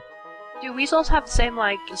 okay. Do weasels have the same,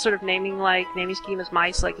 like, sort of naming scheme as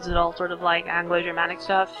mice? Like, is it all sort of, like, Anglo-Germanic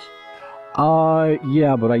stuff?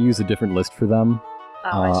 Yeah, but I use a different list for them.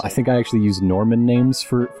 Oh, I think I actually use Norman names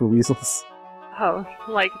for weasels. Oh,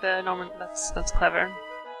 like the Norman... That's clever.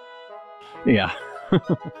 Yeah.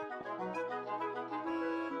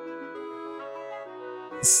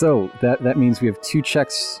 So, that means we have 2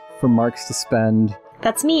 checks from Marks to spend,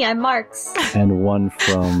 That's me, I'm Marks. and 1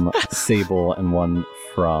 from Sable, and 1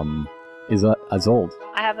 from Isolde.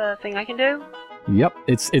 I have a thing I can do? Yep,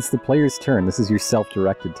 it's the player's turn. This is your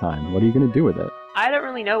self-directed time. What are you going to do with it? I don't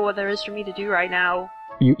really know what there is for me to do right now.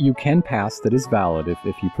 You can pass. That is valid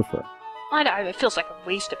if you prefer. I know, it feels like a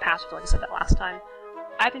wasted pass, like I said that last time.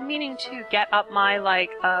 I've been meaning to get up my,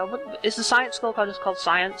 what is the science skill just called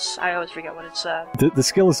science? I always forget what it's, The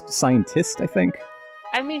skill is scientist, I think.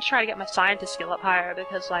 I mean to try to get my scientist skill up higher,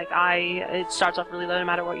 because, it starts off really low no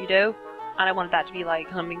matter what you do, and I wanted that to be,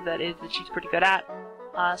 something that she's pretty good at.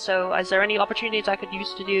 So is there any opportunities I could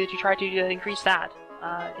use to try to increase that,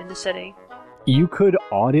 in the city? You could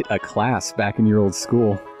audit a class back in your old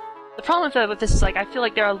school. The problem with this is, I feel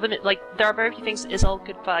like there are there are very few things that Isolde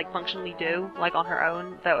could, functionally do, on her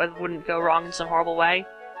own, that wouldn't go wrong in some horrible way.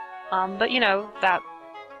 But, that...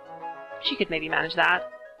 she could maybe manage that.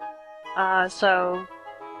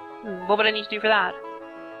 What would I need to do for that?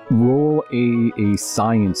 Roll a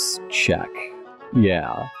science check.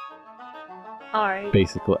 Yeah. Alright.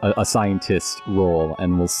 Basically, a scientist roll,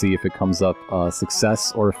 and we'll see if it comes up a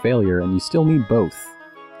success or a failure, and you still need both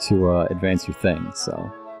to advance your thing, so...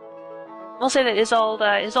 I'll say that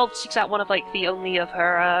Isolde seeks out one of, the only of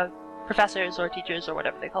her, professors or teachers or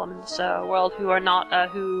whatever they call them in this, world who are not,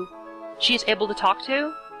 who she's able to talk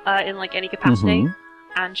to, in, any capacity,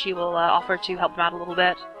 and she will, offer to help them out a little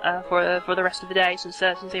bit, for the rest of the day, since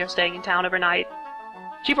they are staying in town overnight.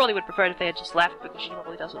 She probably would prefer it if they had just left, because she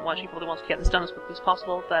probably wants to get this done as quickly as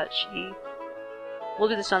possible, but she will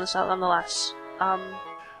do this nonetheless.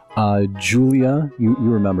 Julia, you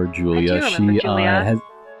remember Julia. I do remember Julia.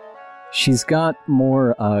 She's got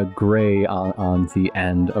more gray on the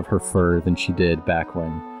end of her fur than she did back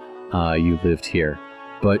when you lived here.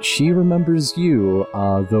 But she remembers you,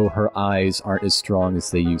 though her eyes aren't as strong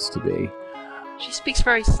as they used to be. She speaks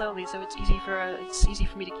very slowly, so it's easy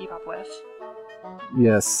for me to keep up with.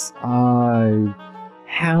 Yes, I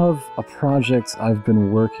have a project I've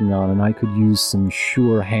been working on, and I could use some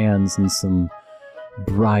sure hands and some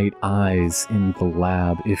bright eyes in the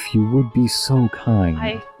lab if you would be so kind.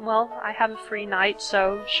 I have a free night,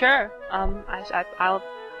 so sure. I'm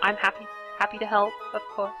happy to help, of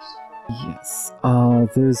course. Yes.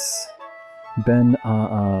 There's been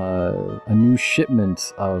a new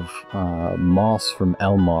shipment of moss from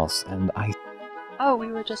Elmos, and Oh,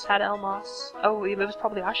 we were just at Elmos. Oh, it was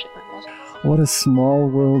probably our shipment, wasn't it? What a small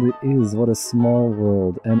world it is. What a small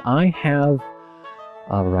world. And I have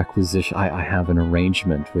a requisition. I have an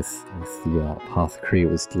arrangement with the apothecary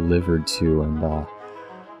it was delivered to, and I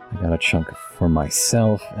got a chunk for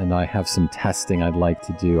myself, and I have some testing I'd like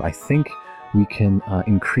to do. I think we can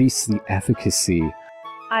increase the efficacy.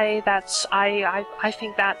 I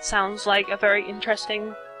think that sounds like a very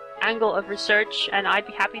interesting angle of research, and I'd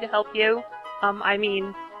be happy to help you.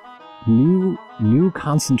 New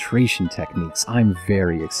concentration techniques. I'm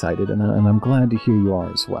very excited, and I'm glad to hear you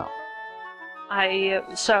are as well.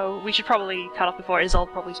 So we should probably cut off before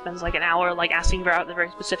Isolde probably spends an hour asking about the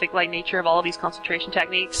very specific nature of all of these concentration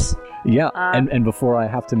techniques. Yeah, and before I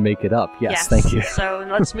have to make it up. Yes, thank you. So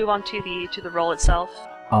let's move on to the roll itself.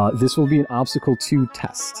 This will be an obstacle 2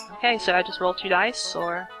 test. Okay, so I just roll 2 dice,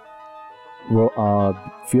 or?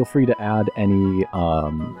 Feel free to add any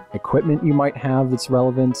equipment you might have that's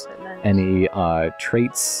relevant, any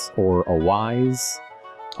traits or a wise.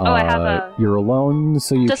 I have a... You're alone,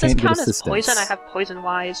 so you can't get assistance. Does this count as poison? I have poison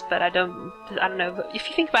wise, but I don't know. But if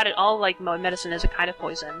you think about it, all medicine is a kind of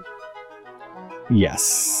poison.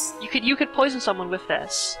 Yes. You could poison someone with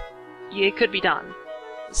this. It could be done.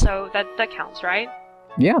 So that counts, right?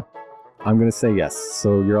 Yeah. I'm gonna say yes.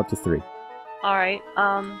 So you're up to 3. All right.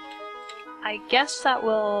 I guess that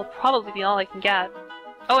will probably be all I can get.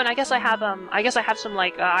 Oh, and I guess I have some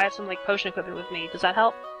potion equipment with me. Does that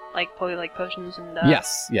help? Potions and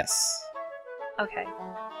Yes. Okay.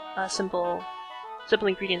 Simple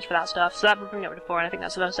ingredients for that stuff. So that would bring it up to 4, and I think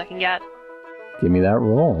that's the most I can get. Give me that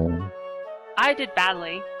roll. I did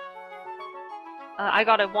badly. I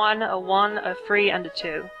got a 1, a 3, and a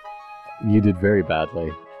 2. You did very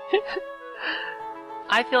badly.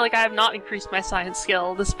 I feel like I have not increased my science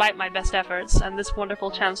skill, despite my best efforts, and this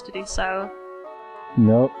wonderful chance to do so.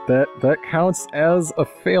 Nope, that counts as a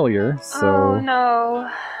failure, so... Oh, no.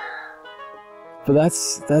 But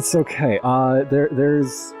that's okay.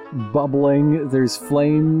 There's bubbling, there's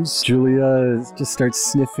flames. Julia just starts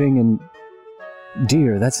sniffing and...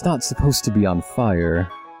 Dear, that's not supposed to be on fire.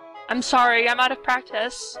 I'm sorry, I'm out of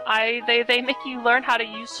practice. They make you learn how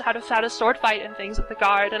to sword fight and things at the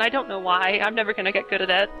guard, and I don't know why. I'm never gonna get good at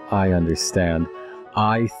it. I understand.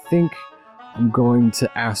 I think I'm going to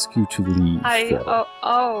ask you to leave.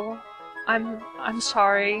 I'm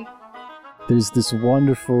sorry. There's this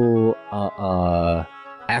wonderful,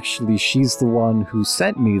 actually she's the one who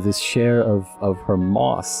sent me this share of her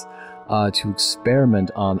moss, to experiment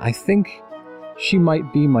on. I think She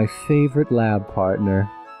might be my favorite lab partner.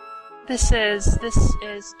 This is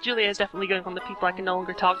Julia is definitely going on the people I can no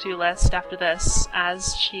longer talk to list after this,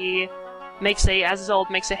 as she makes a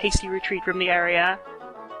hasty retreat from the area.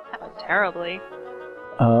 That went terribly.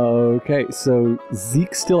 Okay, so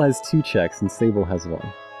Zeke still has 2 checks and Sable has 1.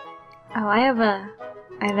 Oh, I have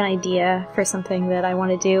an idea for something that I want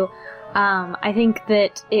to do. I think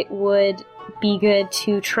that it would be good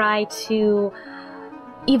to try to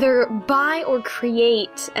either buy or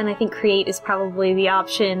create, and I think create is probably the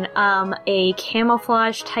option, a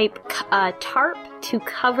camouflage type tarp to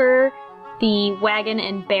cover the wagon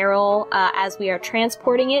and barrel as we are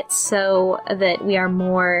transporting it, so that we are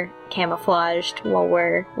more camouflaged while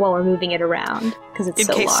we're moving it around, because it's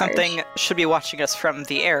so large. In case something should be watching us from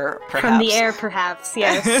the air, perhaps. From the air, perhaps,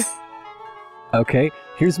 yes. Okay,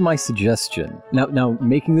 here's my suggestion. Now,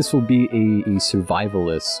 making this will be a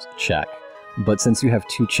survivalist check, but since you have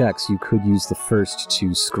 2 checks, you could use the first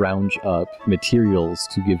to scrounge up materials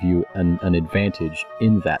to give you an advantage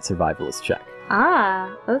in that survivalist check.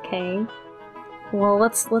 Ah, okay. Well,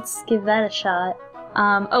 let's give that a shot.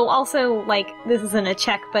 Also, this isn't a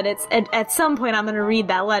check, but it's at some point I'm gonna read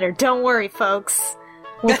that letter. Don't worry, folks.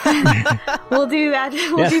 We'll do that. We'll do that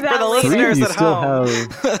for the later. listeners at home.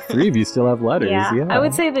 3 of you still have letters. Yeah. I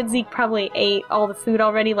would say that Zeke probably ate all the food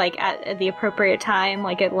already, at the appropriate time,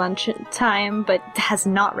 at lunch time, but has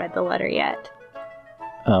not read the letter yet.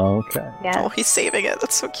 Okay. Yeah. Oh, he's saving it.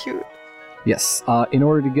 That's so cute. Yes. In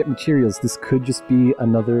order to get materials, this could just be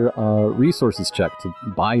another resources check to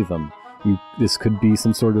buy them. This could be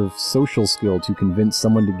some sort of social skill to convince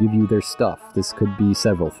someone to give you their stuff. This could be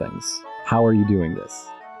several things. How are you doing this?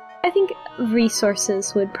 I think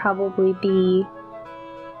resources would probably be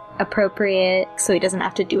appropriate, so he doesn't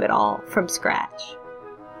have to do it all from scratch.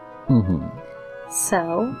 Mm-hmm.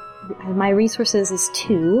 So, my resources is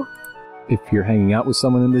 2. If you're hanging out with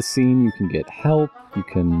someone in this scene, you can get help. You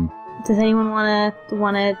can. Does anyone wanna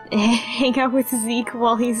hang out with Zeke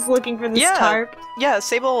while he's looking for this tarp? Yeah,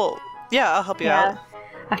 Sable. Yeah, I'll help you out.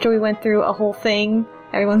 After we went through a whole thing,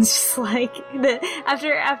 everyone's just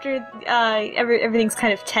after everything's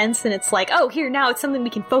kind of tense, and it's oh, here, now it's something we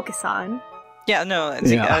can focus on. Yeah, no,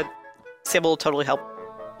 Sable will totally help.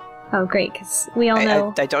 Oh, great, because we all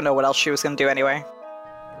know... I don't know what else she was going to do anyway.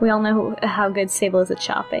 We all know how good Sable is at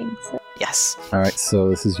shopping, so... Yes. Alright, so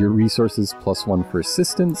this is your resources plus 1 for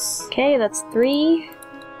assistance. Okay, that's 3.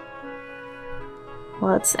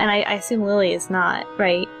 Well, and I assume Lily is not,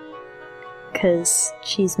 right? Because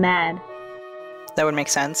she's mad. That would make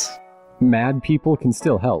sense. Mad people can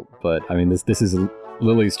still help, but I mean, this is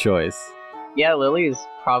Lily's choice. Yeah, Lily's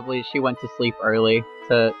probably, she went to sleep early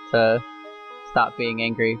to stop being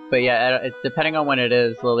angry. But yeah, depending on when it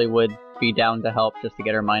is, Lily would be down to help just to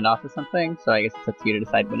get her mind off of something. So I guess it's up to you to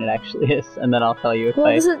decide when it actually is, and then I'll tell you if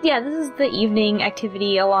this is the evening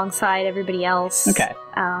activity alongside everybody else. Okay.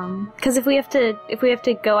 Because if we have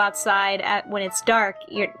to go outside when it's dark,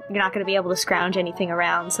 you're not going to be able to scrounge anything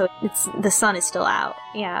around. So the sun is still out.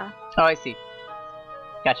 Yeah. Oh, I see.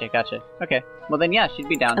 Gotcha. Okay. Well then, yeah, she'd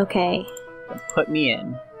be down. Okay. Put me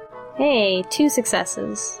in. Hey, 2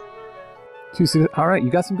 successes. Alright,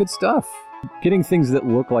 you got some good stuff. Getting things that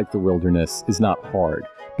look like the wilderness is not hard,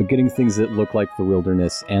 but getting things that look like the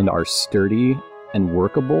wilderness and are sturdy and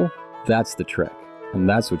workable, that's the trick. And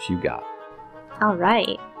that's what you got.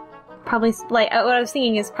 Alright. Probably, what I was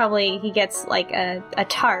thinking is probably he gets, a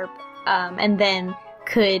tarp, and then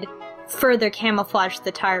could further camouflage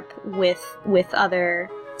the tarp with other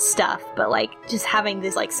stuff, but, just having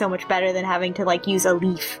this, so much better than having to, use a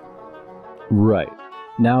leaf. Right.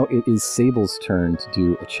 Now it is Sable's turn to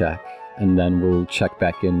do a check, and then we'll check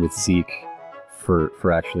back in with Zeke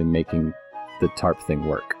for actually making the tarp thing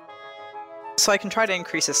work. So I can try to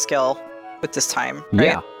increase his skill with this time, right?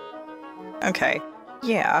 Yeah. Okay.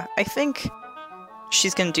 Yeah, I think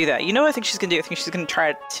she's gonna do that. You know what I think she's gonna do? I think she's gonna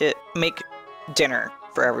try to make dinner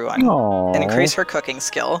for everyone. Aww. And increase her cooking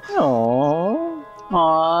skill.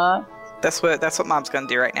 Aww. That's what Mom's gonna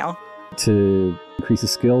do right now. To increase a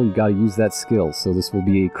skill, you gotta use that skill, so this will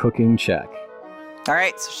be a cooking check.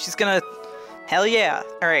 Alright, so she's gonna... Hell yeah!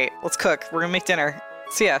 Alright, let's cook. We're gonna make dinner.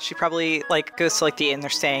 So yeah, she probably, goes to, the inn they're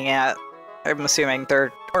staying at. I'm assuming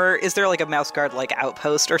they're... Or is there, a mouse guard,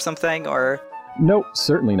 outpost or something, or... Nope,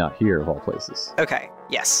 certainly not here, of all places. Okay,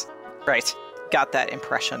 yes. Right. Got that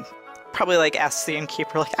impression. Probably, asks the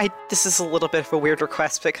innkeeper, this is a little bit of a weird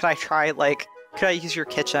request, but could I try, could I use your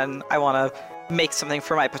kitchen? I want to make something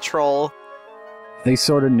for my patrol. They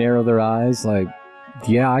sort of narrow their eyes,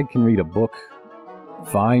 yeah, I can read a book.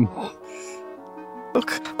 Fine.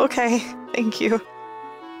 Okay, thank you.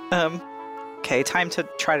 Okay, time to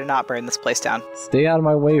try to not burn this place down. Stay out of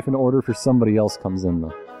my way if an order for somebody else comes in,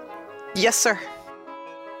 though. Yes, sir.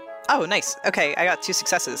 Oh, nice. Okay, I got 2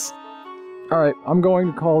 successes. Alright, I'm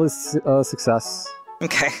going to call this a success.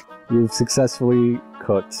 Okay. You've successfully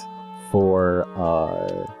cooked for,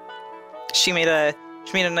 She made a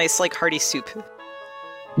nice, like, hearty soup for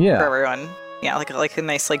yeah, everyone. Yeah, like a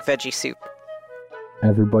nice, like, veggie soup.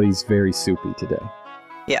 everybody's very soupy today.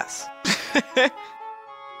 Yes.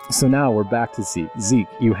 So now we're back to Zeke. Zeke,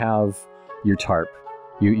 you have your tarp.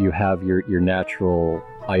 You have your natural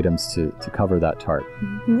items to cover that tarp.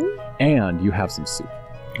 Mm-hmm. And you have some soup.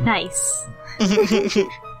 Nice.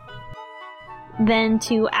 Then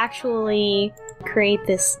to actually create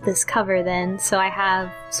this cover then, so I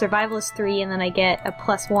have Survivalist 3 and then I get a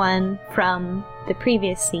 +1 from the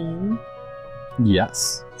previous scene.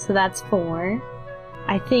 Yes. So that's 4.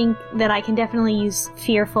 I think that I can definitely use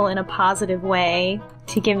Fearful in a positive way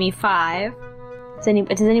to give me 5. Does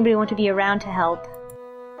anybody want to be around to help?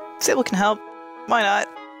 Sable can help. Why not?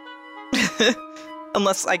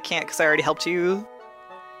 Unless I can't because I already helped you.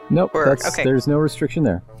 Nope, Or- okay. there's no restriction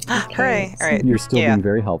there. Hooray. Alright. You're still Yeah. being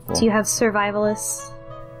very helpful. Do you have Survivalist?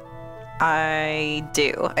 I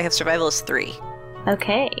do. I have Survivalist 3.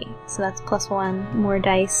 Okay, so that's +1 more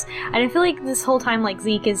dice. And I feel like this whole time, like,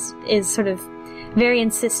 Zeke is sort of very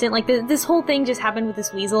insistent. Like, this whole thing just happened with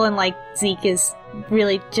this weasel, and, like, Zeke is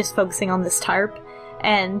really just focusing on this tarp.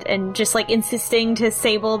 And just, like, insisting to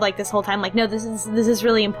Sable, like, this whole time, like, no, this is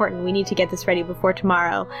really important. We need to get this ready before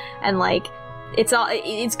tomorrow. And, like, it's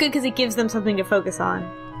good because it gives them something to focus on,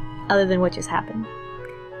 other than what just happened.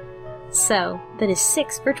 So, that is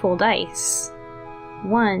 6 virtual dice.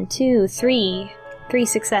 1, 2, 3. 3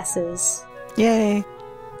 successes. Yay.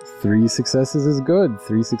 3 successes is good.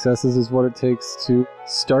 3 successes is what it takes to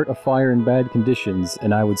start a fire in bad conditions,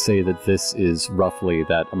 and I would say that this is roughly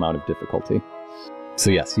that amount of difficulty. So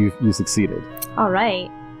yes, you succeeded. Alright.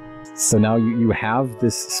 So now you have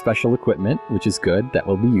this special equipment, which is good. That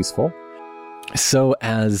will be useful. So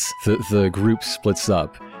as the group splits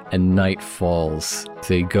up and night falls,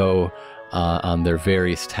 they go on their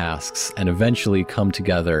various tasks and eventually come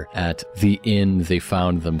together at the inn they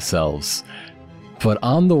found themselves. But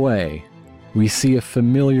on the way, we see a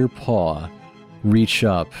familiar paw reach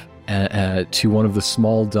up to one of the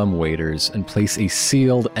small dumbwaiters and place a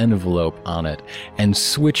sealed envelope on it and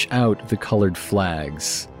switch out the colored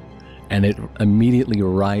flags. And it immediately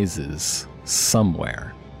rises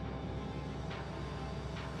somewhere.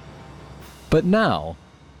 But now,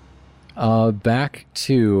 back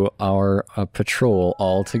to our patrol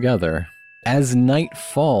all together. As night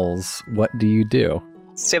falls, what do you do?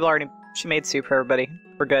 Sable already, she made soup for everybody.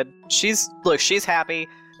 We're good. She's happy.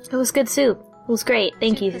 It was good soup. It was great.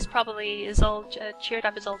 Thank you. Is probably cheered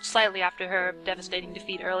up Isolde slightly after her devastating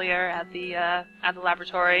defeat earlier at the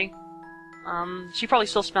laboratory. She probably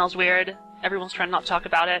still smells weird. Everyone's trying not to talk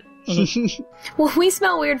about it. Well, we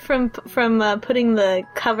smell weird from putting the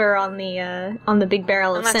cover on the big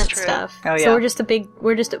barrel of That's scent true. stuff. Oh, yeah. So we're just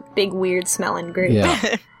a big weird smelling group.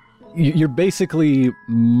 Yeah. You're basically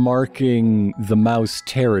marking the mouse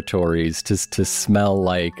territories to smell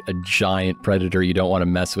like a giant predator you don't want to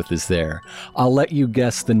mess with is there. I'll let you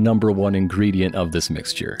guess the number 1 ingredient of this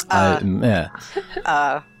mixture. Meh.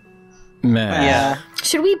 Yeah.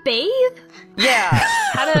 Should we bathe? Yeah.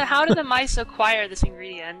 How do the mice acquire this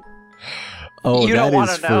ingredient? Oh, You don't that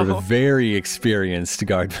wanna is for know. the very experienced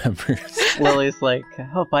guard members. Lily's like, I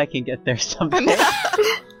hope I can get there someday.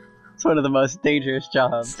 It's one of the most dangerous It's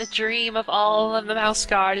jobs. the dream of all of the mouse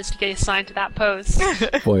guard is to get assigned to that post.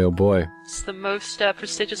 Boy, oh boy. It's the most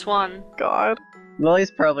prestigious one. God. Lily's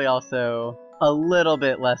probably also a little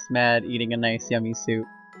bit less mad eating a nice yummy soup.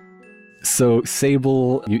 So,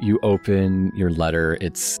 Sable, you open your letter.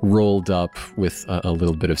 It's rolled up with a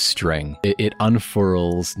little bit of string. It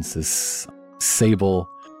unfurls and says, Sable,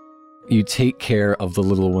 you take care of the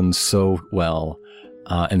little one so well,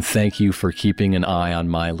 and thank you for keeping an eye on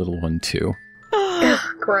my little one too.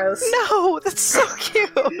 Gross. No, that's so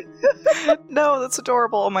cute. No, that's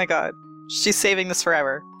adorable. Oh my god. She's saving this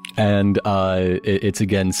forever. And it's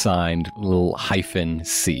again signed, little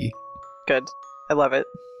 -C. Good. I love it.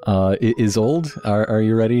 Isolde, are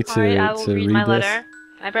you ready to, Alright, I will to read read my this? letter.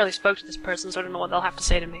 I barely spoke to this person, so I don't know what they'll have to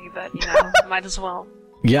say to me, but, you know, might as well.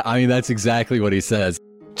 Yeah, I mean, that's exactly what he says.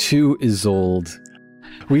 To Isolde,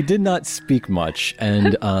 we did not speak much,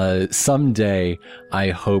 and someday I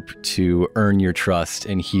hope to earn your trust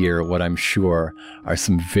and hear what I'm sure are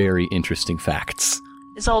some very interesting facts.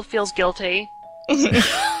 Isolde feels guilty.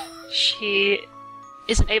 She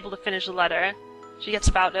isn't able to finish the letter. She gets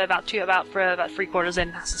about 3/4 in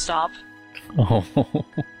and has to stop. Oh,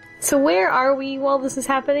 So where are we while this is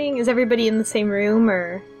happening? Is everybody in the same room,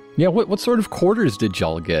 or? Yeah, what sort of quarters did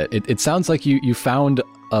y'all get? It sounds like you found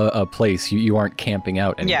a place. You aren't camping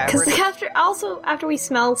out anymore. Yeah, Because after we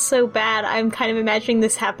smell so bad, I'm kind of imagining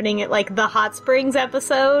this happening at like the Hot Springs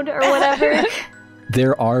episode or whatever.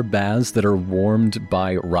 There are baths that are warmed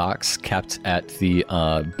by rocks kept at the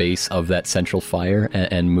base of that central fire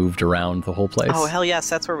and moved around the whole place. Oh, hell yes,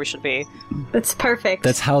 that's where we should be. That's perfect.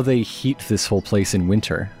 That's how they heat this whole place in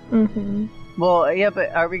winter. Mm-hmm. Well, yeah,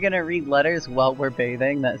 but are we gonna read letters while we're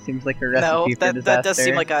bathing? That seems like a recipe No, for disaster. that does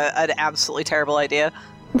seem like an absolutely terrible idea.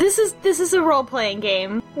 This is a role-playing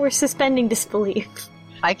game. We're suspending disbelief.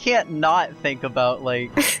 I can't not think about,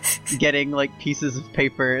 like, getting, like, pieces of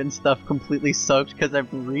paper and stuff completely soaked because I'm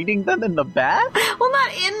reading them in the bath? Well,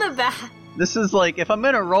 not in the bath. This is, like, if I'm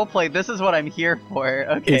gonna roleplay, this is what I'm here for,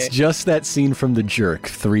 okay. It's just that scene from The Jerk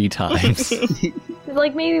 3 times.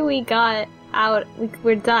 Like, maybe we got out,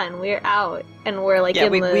 we're done, we're out, and we're, like, Yeah,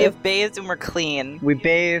 in we the... have bathed and we're clean. We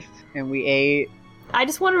bathed, and we ate. I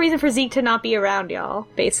just want a reason for Zeke to not be around y'all,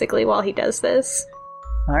 basically, while he does this.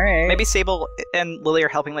 Alright. Maybe Sable and Lily are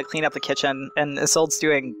helping, like, clean up the kitchen, and Isolde's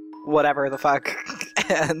doing whatever the fuck.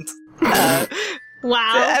 And,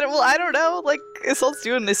 Wow. I don't know, like, Isolde's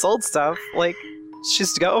doing Isolde stuff. Like,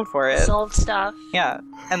 she's going for it. Sold stuff. Yeah.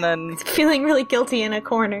 And then, Feeling really guilty in a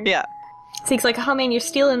corner. yeah. Zeke's like, oh man, you're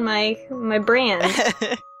stealing my brand.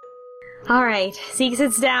 Alright, Zeke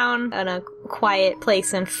sits down in a quiet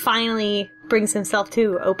place and finally brings himself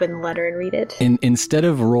to open the letter and read it. Instead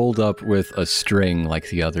of rolled up with a string like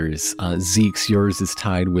the others, Zeke's, yours is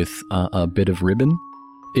tied with a bit of ribbon.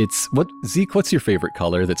 Zeke, what's your favorite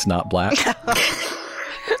color that's not black?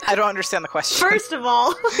 I don't understand the question. First of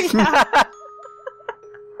all, yeah.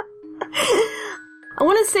 I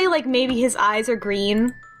want to say, like, maybe his eyes are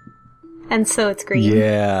green, and so it's green.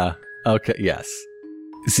 Yeah. Okay, yes.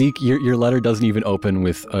 Zeke, your letter doesn't even open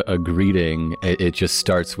with a greeting. It just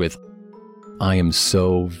starts with, I am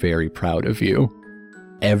so very proud of you.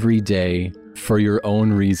 Every day, for your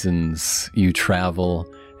own reasons, you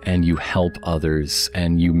travel and you help others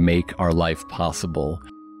and you make our life possible.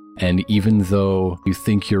 And even though you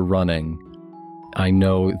think you're running, I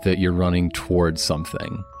know that you're running towards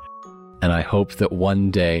something. And I hope that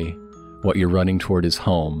one day what you're running toward is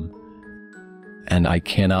home. And I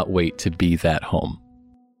cannot wait to be that home.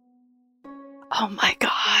 Oh my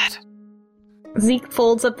god. Zeke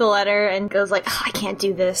folds up the letter and goes like, I can't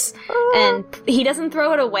do this. And he doesn't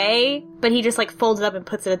throw it away, but he just like folds it up and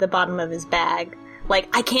puts it at the bottom of his bag. Like,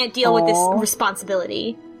 I can't deal with this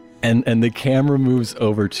responsibility. And the camera moves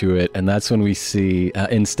over to it, and that's when we see,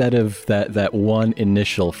 instead of that one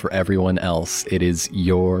initial for everyone else, it is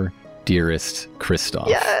your dearest Kristoff.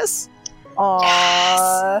 Yes! Aww.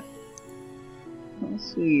 Yes! So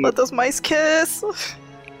sweet. Let those mice kiss!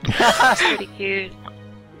 That's pretty cute.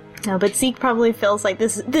 No, but Zeke probably feels like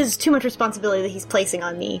this is too much responsibility that he's placing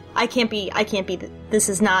on me. I can't be, this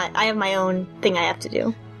is not, I have my own thing I have to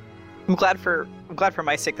do. I'm glad for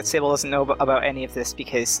my sake that Sable doesn't know about any of this,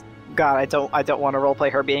 because God, I don't want to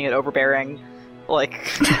roleplay her being an overbearing, like,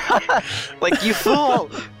 like, you fool!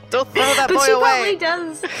 Don't throw that But boy she away!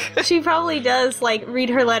 she probably does, like, read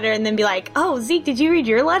her letter and then be like, oh, Zeke, did you read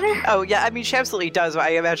your letter? Oh yeah, I mean she absolutely does, but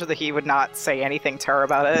I imagine that he would not say anything to her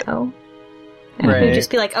about it. No. And Right. he'd just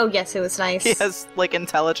be like, oh yes, it was nice. He has, like,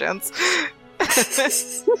 intelligence.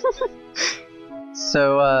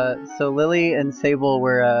 So Lily and Sable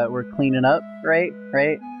were cleaning up, right?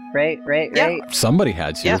 Yeah. Somebody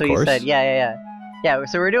had to, Yeah, of So course. you said, yeah.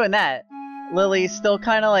 So we're doing that. Lily's still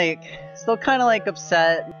kind of like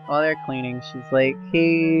upset while they're cleaning. She's like,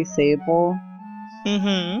 "Hey, Sable,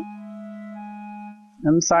 Mm-hmm.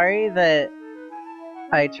 I'm sorry that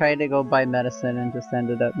I tried to go buy medicine and just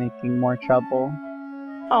ended up making more trouble."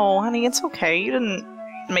 Oh, honey, it's okay. You didn't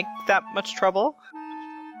make that much trouble.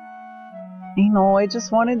 You know, I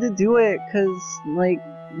just wanted to do it because, like,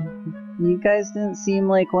 you guys didn't seem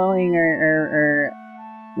like willing or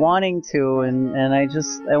wanting to, and I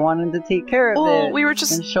wanted to take care of Well, it we were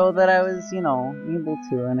just... and show that I was, able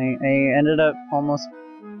to, and I ended up almost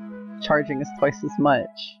charging us twice as much.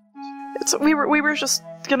 We were just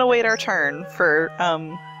gonna wait our turn for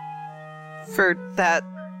that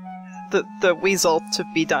the weasel to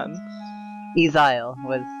be done. Ezile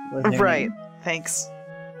was her Right. name. Thanks.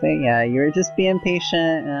 But yeah, you were just being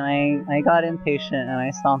patient, and I got impatient, and I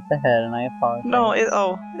stomped ahead, and I apologize. No,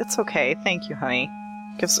 it's okay. Thank you, honey.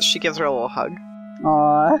 She gives her a little hug.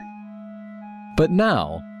 Aww. But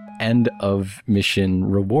now, end of mission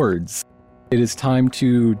rewards. It is time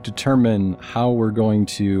to determine how we're going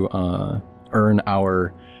to earn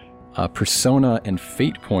our persona and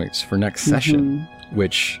fate points for next session,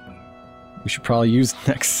 which we should probably use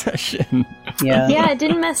next session. Yeah. Yeah, it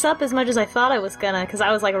didn't mess up as much as I thought I was gonna, because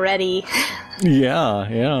I was like ready.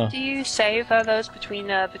 Yeah. Do you save those between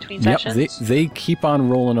sessions? Yep, they keep on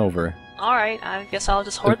rolling over. Alright, I guess I'll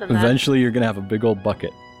just hoard them then. Eventually you're going to have a big old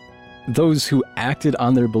bucket. Those who acted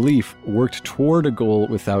on their belief worked toward a goal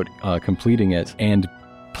without completing it and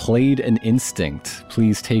played an instinct.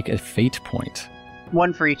 Please take a fate point.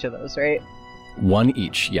 One for each of those, right? One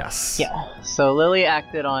each, yes. Yeah. So Lily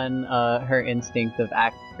acted on her instinct of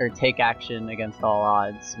take action against all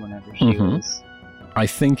odds whenever she was. I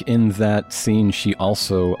think in that scene she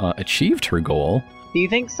also achieved her goal. Do you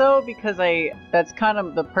think so? Because that's kind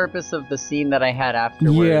of the purpose of the scene that I had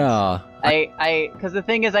afterwards. Yeah. Because the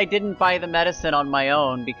thing is, I didn't buy the medicine on my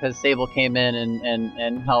own because Sable came in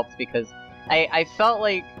and helped, because I felt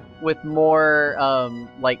like with more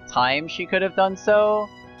time she could have done so.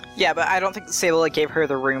 Yeah, but I don't think Sable gave her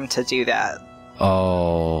the room to do that.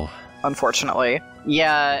 Oh. Unfortunately.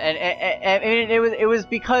 Yeah, and it was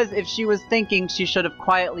because if she was thinking, she should have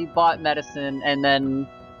quietly bought medicine and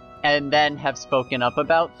then have spoken up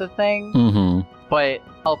about the thing. Mm-hmm. But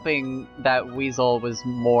helping that weasel was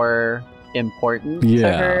more important to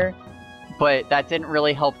Yeah. her. But that didn't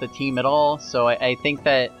really help the team at all. So I think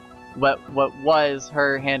that what was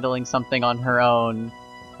her handling something on her own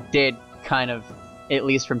did kind of, at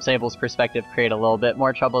least from Sable's perspective, create a little bit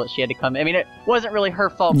more trouble that she had to come. I mean, it wasn't really her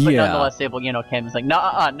fault, but Yeah. nonetheless, Sable, came and was like,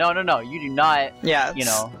 no, you do not. Yeah,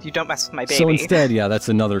 you don't mess with my baby. So instead, yeah, that's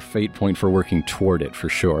another fate point for working toward it, for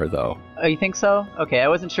sure, though. Oh, you think so? Okay, I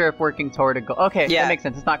wasn't sure if working toward a goal. Okay, Yeah. that makes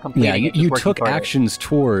sense. It's not completing. Yeah, it's just you working took toward it. actions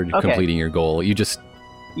toward Okay. completing your goal. You just...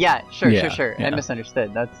 Yeah, sure. Yeah. I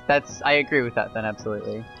misunderstood. That's. I agree with that then,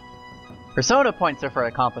 absolutely. Persona points are for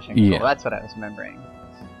accomplishing a goal. Yeah. That's what I was remembering.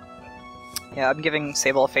 Yeah, I'm giving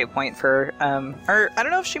Sable a fate point for, or I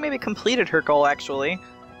don't know if she maybe completed her goal, actually,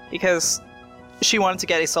 because she wanted to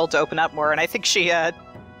get Isolde to open up more, and I think she did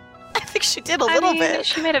a little bit.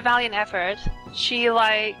 She made a valiant effort. She,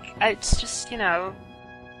 it's just,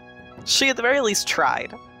 She at the very least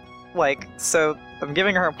tried. So I'm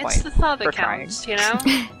giving her a point. It's the thought that for counts,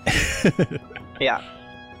 Yeah.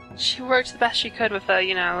 She worked the best she could with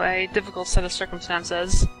a difficult set of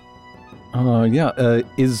circumstances.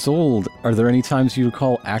 Isolde, are there any times you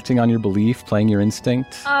recall acting on your belief, playing your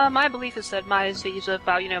instinct? My belief is that my disease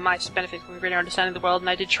about, might benefit from a greater understanding of the world, and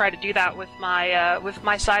I did try to do that with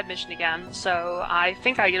my side mission again, so I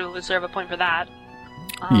think I deserve a point for that.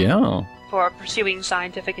 Yeah. For pursuing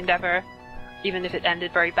scientific endeavor, even if it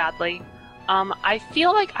ended very badly. I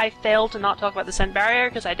feel like I failed to not talk about the scent barrier,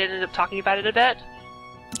 because I did end up talking about it a bit.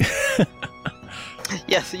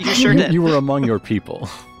 Yes, you sure did. You were among your people.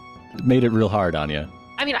 It made it real hard on you.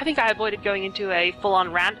 I mean, I think I avoided going into a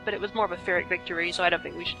full-on rant, but it was more of a Pyrrhic victory, so I don't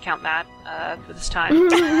think we should count that for this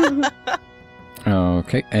time.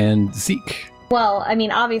 Okay, and Zeke. Well, I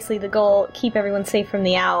mean, obviously the goal, keep everyone safe from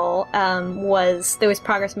the owl, there was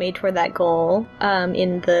progress made toward that goal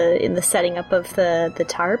in the setting up of the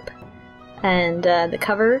tarp and the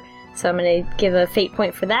cover. So I'm going to give a fate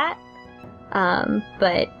point for that.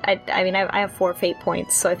 But I have 4 fate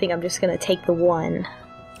points, so I think I'm just going to take the 1.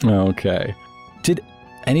 Okay. Did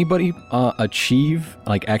anybody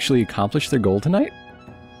actually accomplish their goal tonight?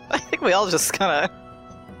 I think we all just kind of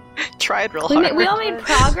tried real We hard. all made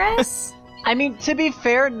progress. I mean, to be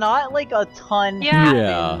fair, not like a ton. Yeah,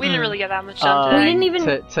 Yeah. we didn't really get that much done We today. didn't even.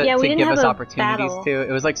 to we didn't give have us a opportunities battle. to.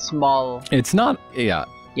 It was like small. It's not... Yeah.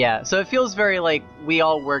 Yeah, so it feels very like we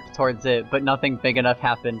all worked towards it, but nothing big enough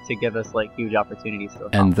happened to give us like huge opportunities to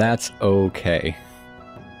accomplish. And that's okay.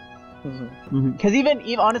 Because even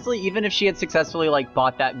honestly, even if she had successfully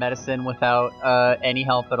bought that medicine without any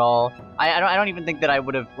help at all, I don't even think that I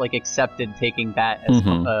would have accepted taking that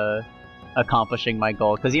as accomplishing my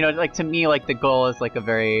goal. Because to me, the goal is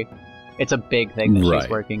it's a big thing that Right. she's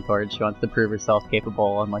working towards. She wants to prove herself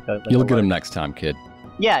capable and You'll get him next time, kid.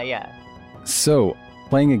 Yeah. So,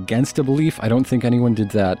 playing against a belief, I don't think anyone did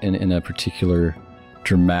that in a particular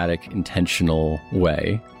dramatic, intentional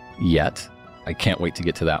way yet. I can't wait to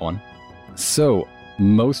get to that one. So,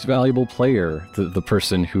 most valuable player, the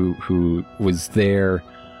person who was there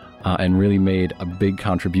and really made a big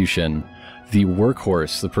contribution, the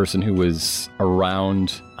workhorse, the person who was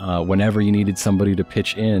around whenever you needed somebody to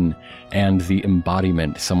pitch in, and the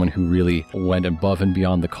embodiment, someone who really went above and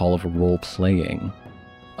beyond the call of role-playing.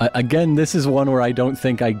 Again, this is one where I don't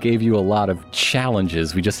think I gave you a lot of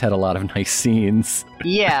challenges. We just had a lot of nice scenes.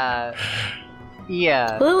 Yeah.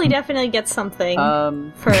 Lily definitely gets something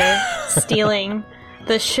for stealing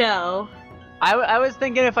the show. I was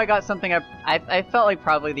thinking if I got something, I felt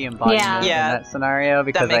probably the embodiment Yeah. in that scenario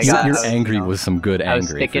because That makes Your sense. angry was some good I was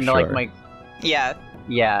angry, for sticking to sure. Yeah.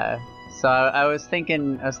 Yeah. So I was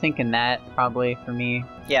thinking that probably for me.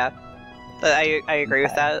 Yeah. I agree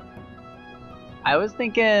with that. I was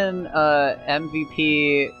thinking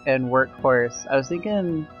MVP and workhorse. I was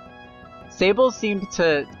thinking Sable seemed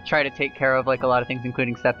to try to take care of like a lot of things,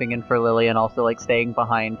 including stepping in for Lily and also like staying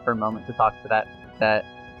behind for a moment to talk to that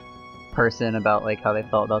person about like how they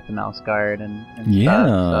felt about the mouse guard and stuff.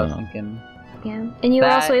 So I was thinking. Yeah, and you were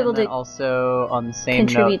also able to also on the same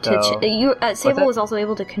contribute note, to. Sable was also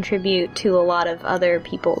able to contribute to a lot of other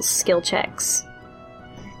people's skill checks.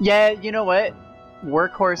 Yeah, you know what?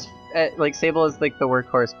 Workhorse, like Sable is like the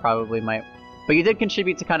workhorse probably might, but you did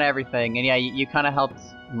contribute to kind of everything, and yeah, you kind of helped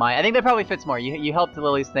my. I think that probably fits more. You helped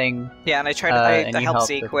Lily's thing. Yeah, and I tried. I helped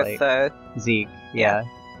Zeke with Zeke. Yeah.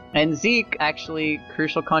 And Zeke actually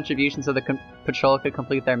crucial contribution so the patrol could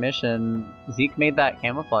complete their mission. Zeke made that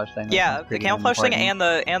camouflage thing. Yeah, the camouflage thing and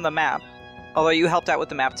the map. Although you helped out with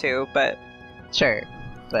the map too, but sure.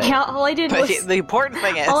 But yeah, all I did was the important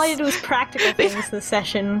thing is all I did was practical things this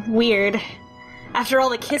session. Weird. After all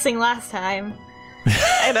the kissing last time.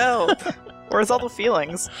 I know. Where's all the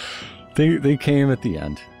feelings? They came at the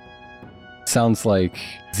end. Sounds like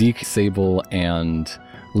Zeke, Sable, and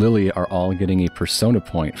Lily are all getting a persona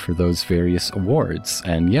point for those various awards.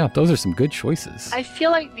 And yeah, those are some good choices. I feel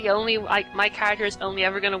like my character is only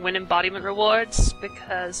ever going to win embodiment rewards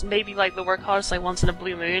because maybe like the workhorse like once in a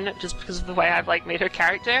blue moon just because of the way I've like made her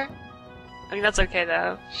character. I mean, that's okay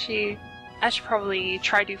though. I should probably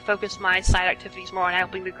try to focus my side activities more on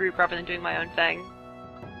helping the group rather than doing my own thing.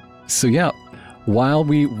 So yeah, while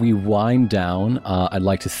we wind down, I'd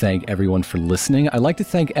like to thank everyone for listening. I'd like to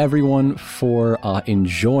thank everyone for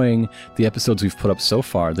enjoying the episodes we've put up so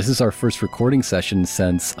far. This is our first recording session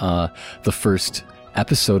since the first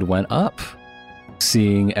episode went up.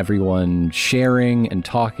 Seeing everyone sharing and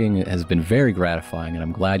talking has been very gratifying, and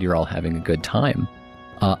I'm glad you're all having a good time.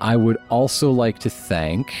 I would also like to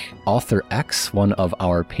thank Author X, one of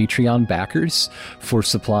our Patreon backers, for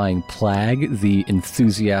supplying Plag, the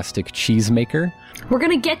enthusiastic cheesemaker. We're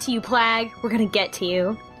gonna get to you, Plag. We're gonna get to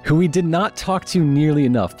you. Who we did not talk to nearly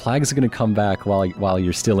enough. Plag's going to come back while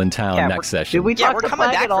you're still in town next session. Did we talk to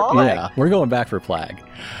Plag at all? Yeah, we're going back for Plag.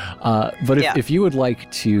 But if you would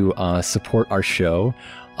like to support our show,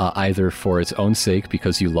 either for its own sake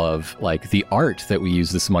because you love like the art that we use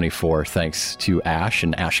this money for, thanks to Ash,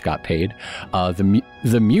 and Ash got paid.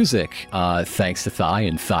 The music, thanks to Thigh,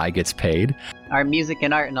 and Thigh gets paid. Our music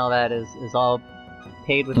and art and all that is all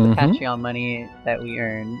paid with the Patreon money that we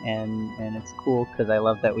earn, and it's cool because I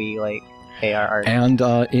love that we like pay our art. And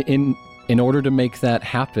in order to make that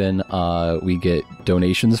happen, we get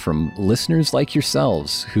donations from listeners like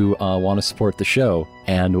yourselves who want to support the show.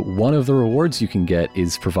 And one of the rewards you can get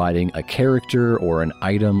is providing a character or an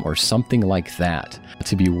item or something like that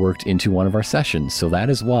to be worked into one of our sessions. So that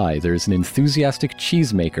is why there's an enthusiastic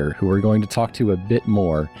cheesemaker who we're going to talk to a bit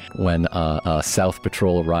more when South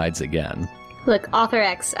Patrol rides again. Look, Author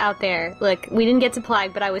X out there. Look, we didn't get to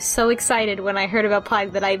Plag, but I was so excited when I heard about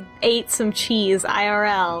Plag that I ate some cheese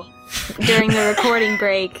IRL during the recording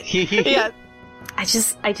break. Yeah. I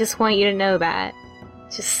just want you to know that.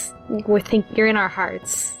 You're in our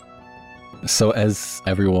hearts. So as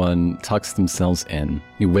everyone tucks themselves in,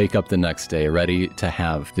 you wake up the next day ready to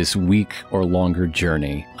have this week or longer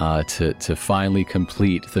journey to finally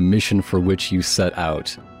complete the mission for which you set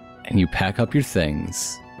out. And you pack up your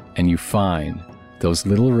things, and you find those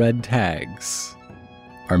little red tags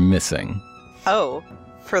are missing. Oh,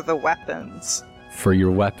 for the weapons. For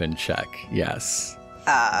your weapon check, yes.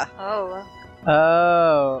 Oh.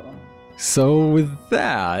 So with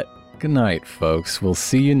that, good night, folks. We'll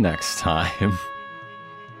see you next time.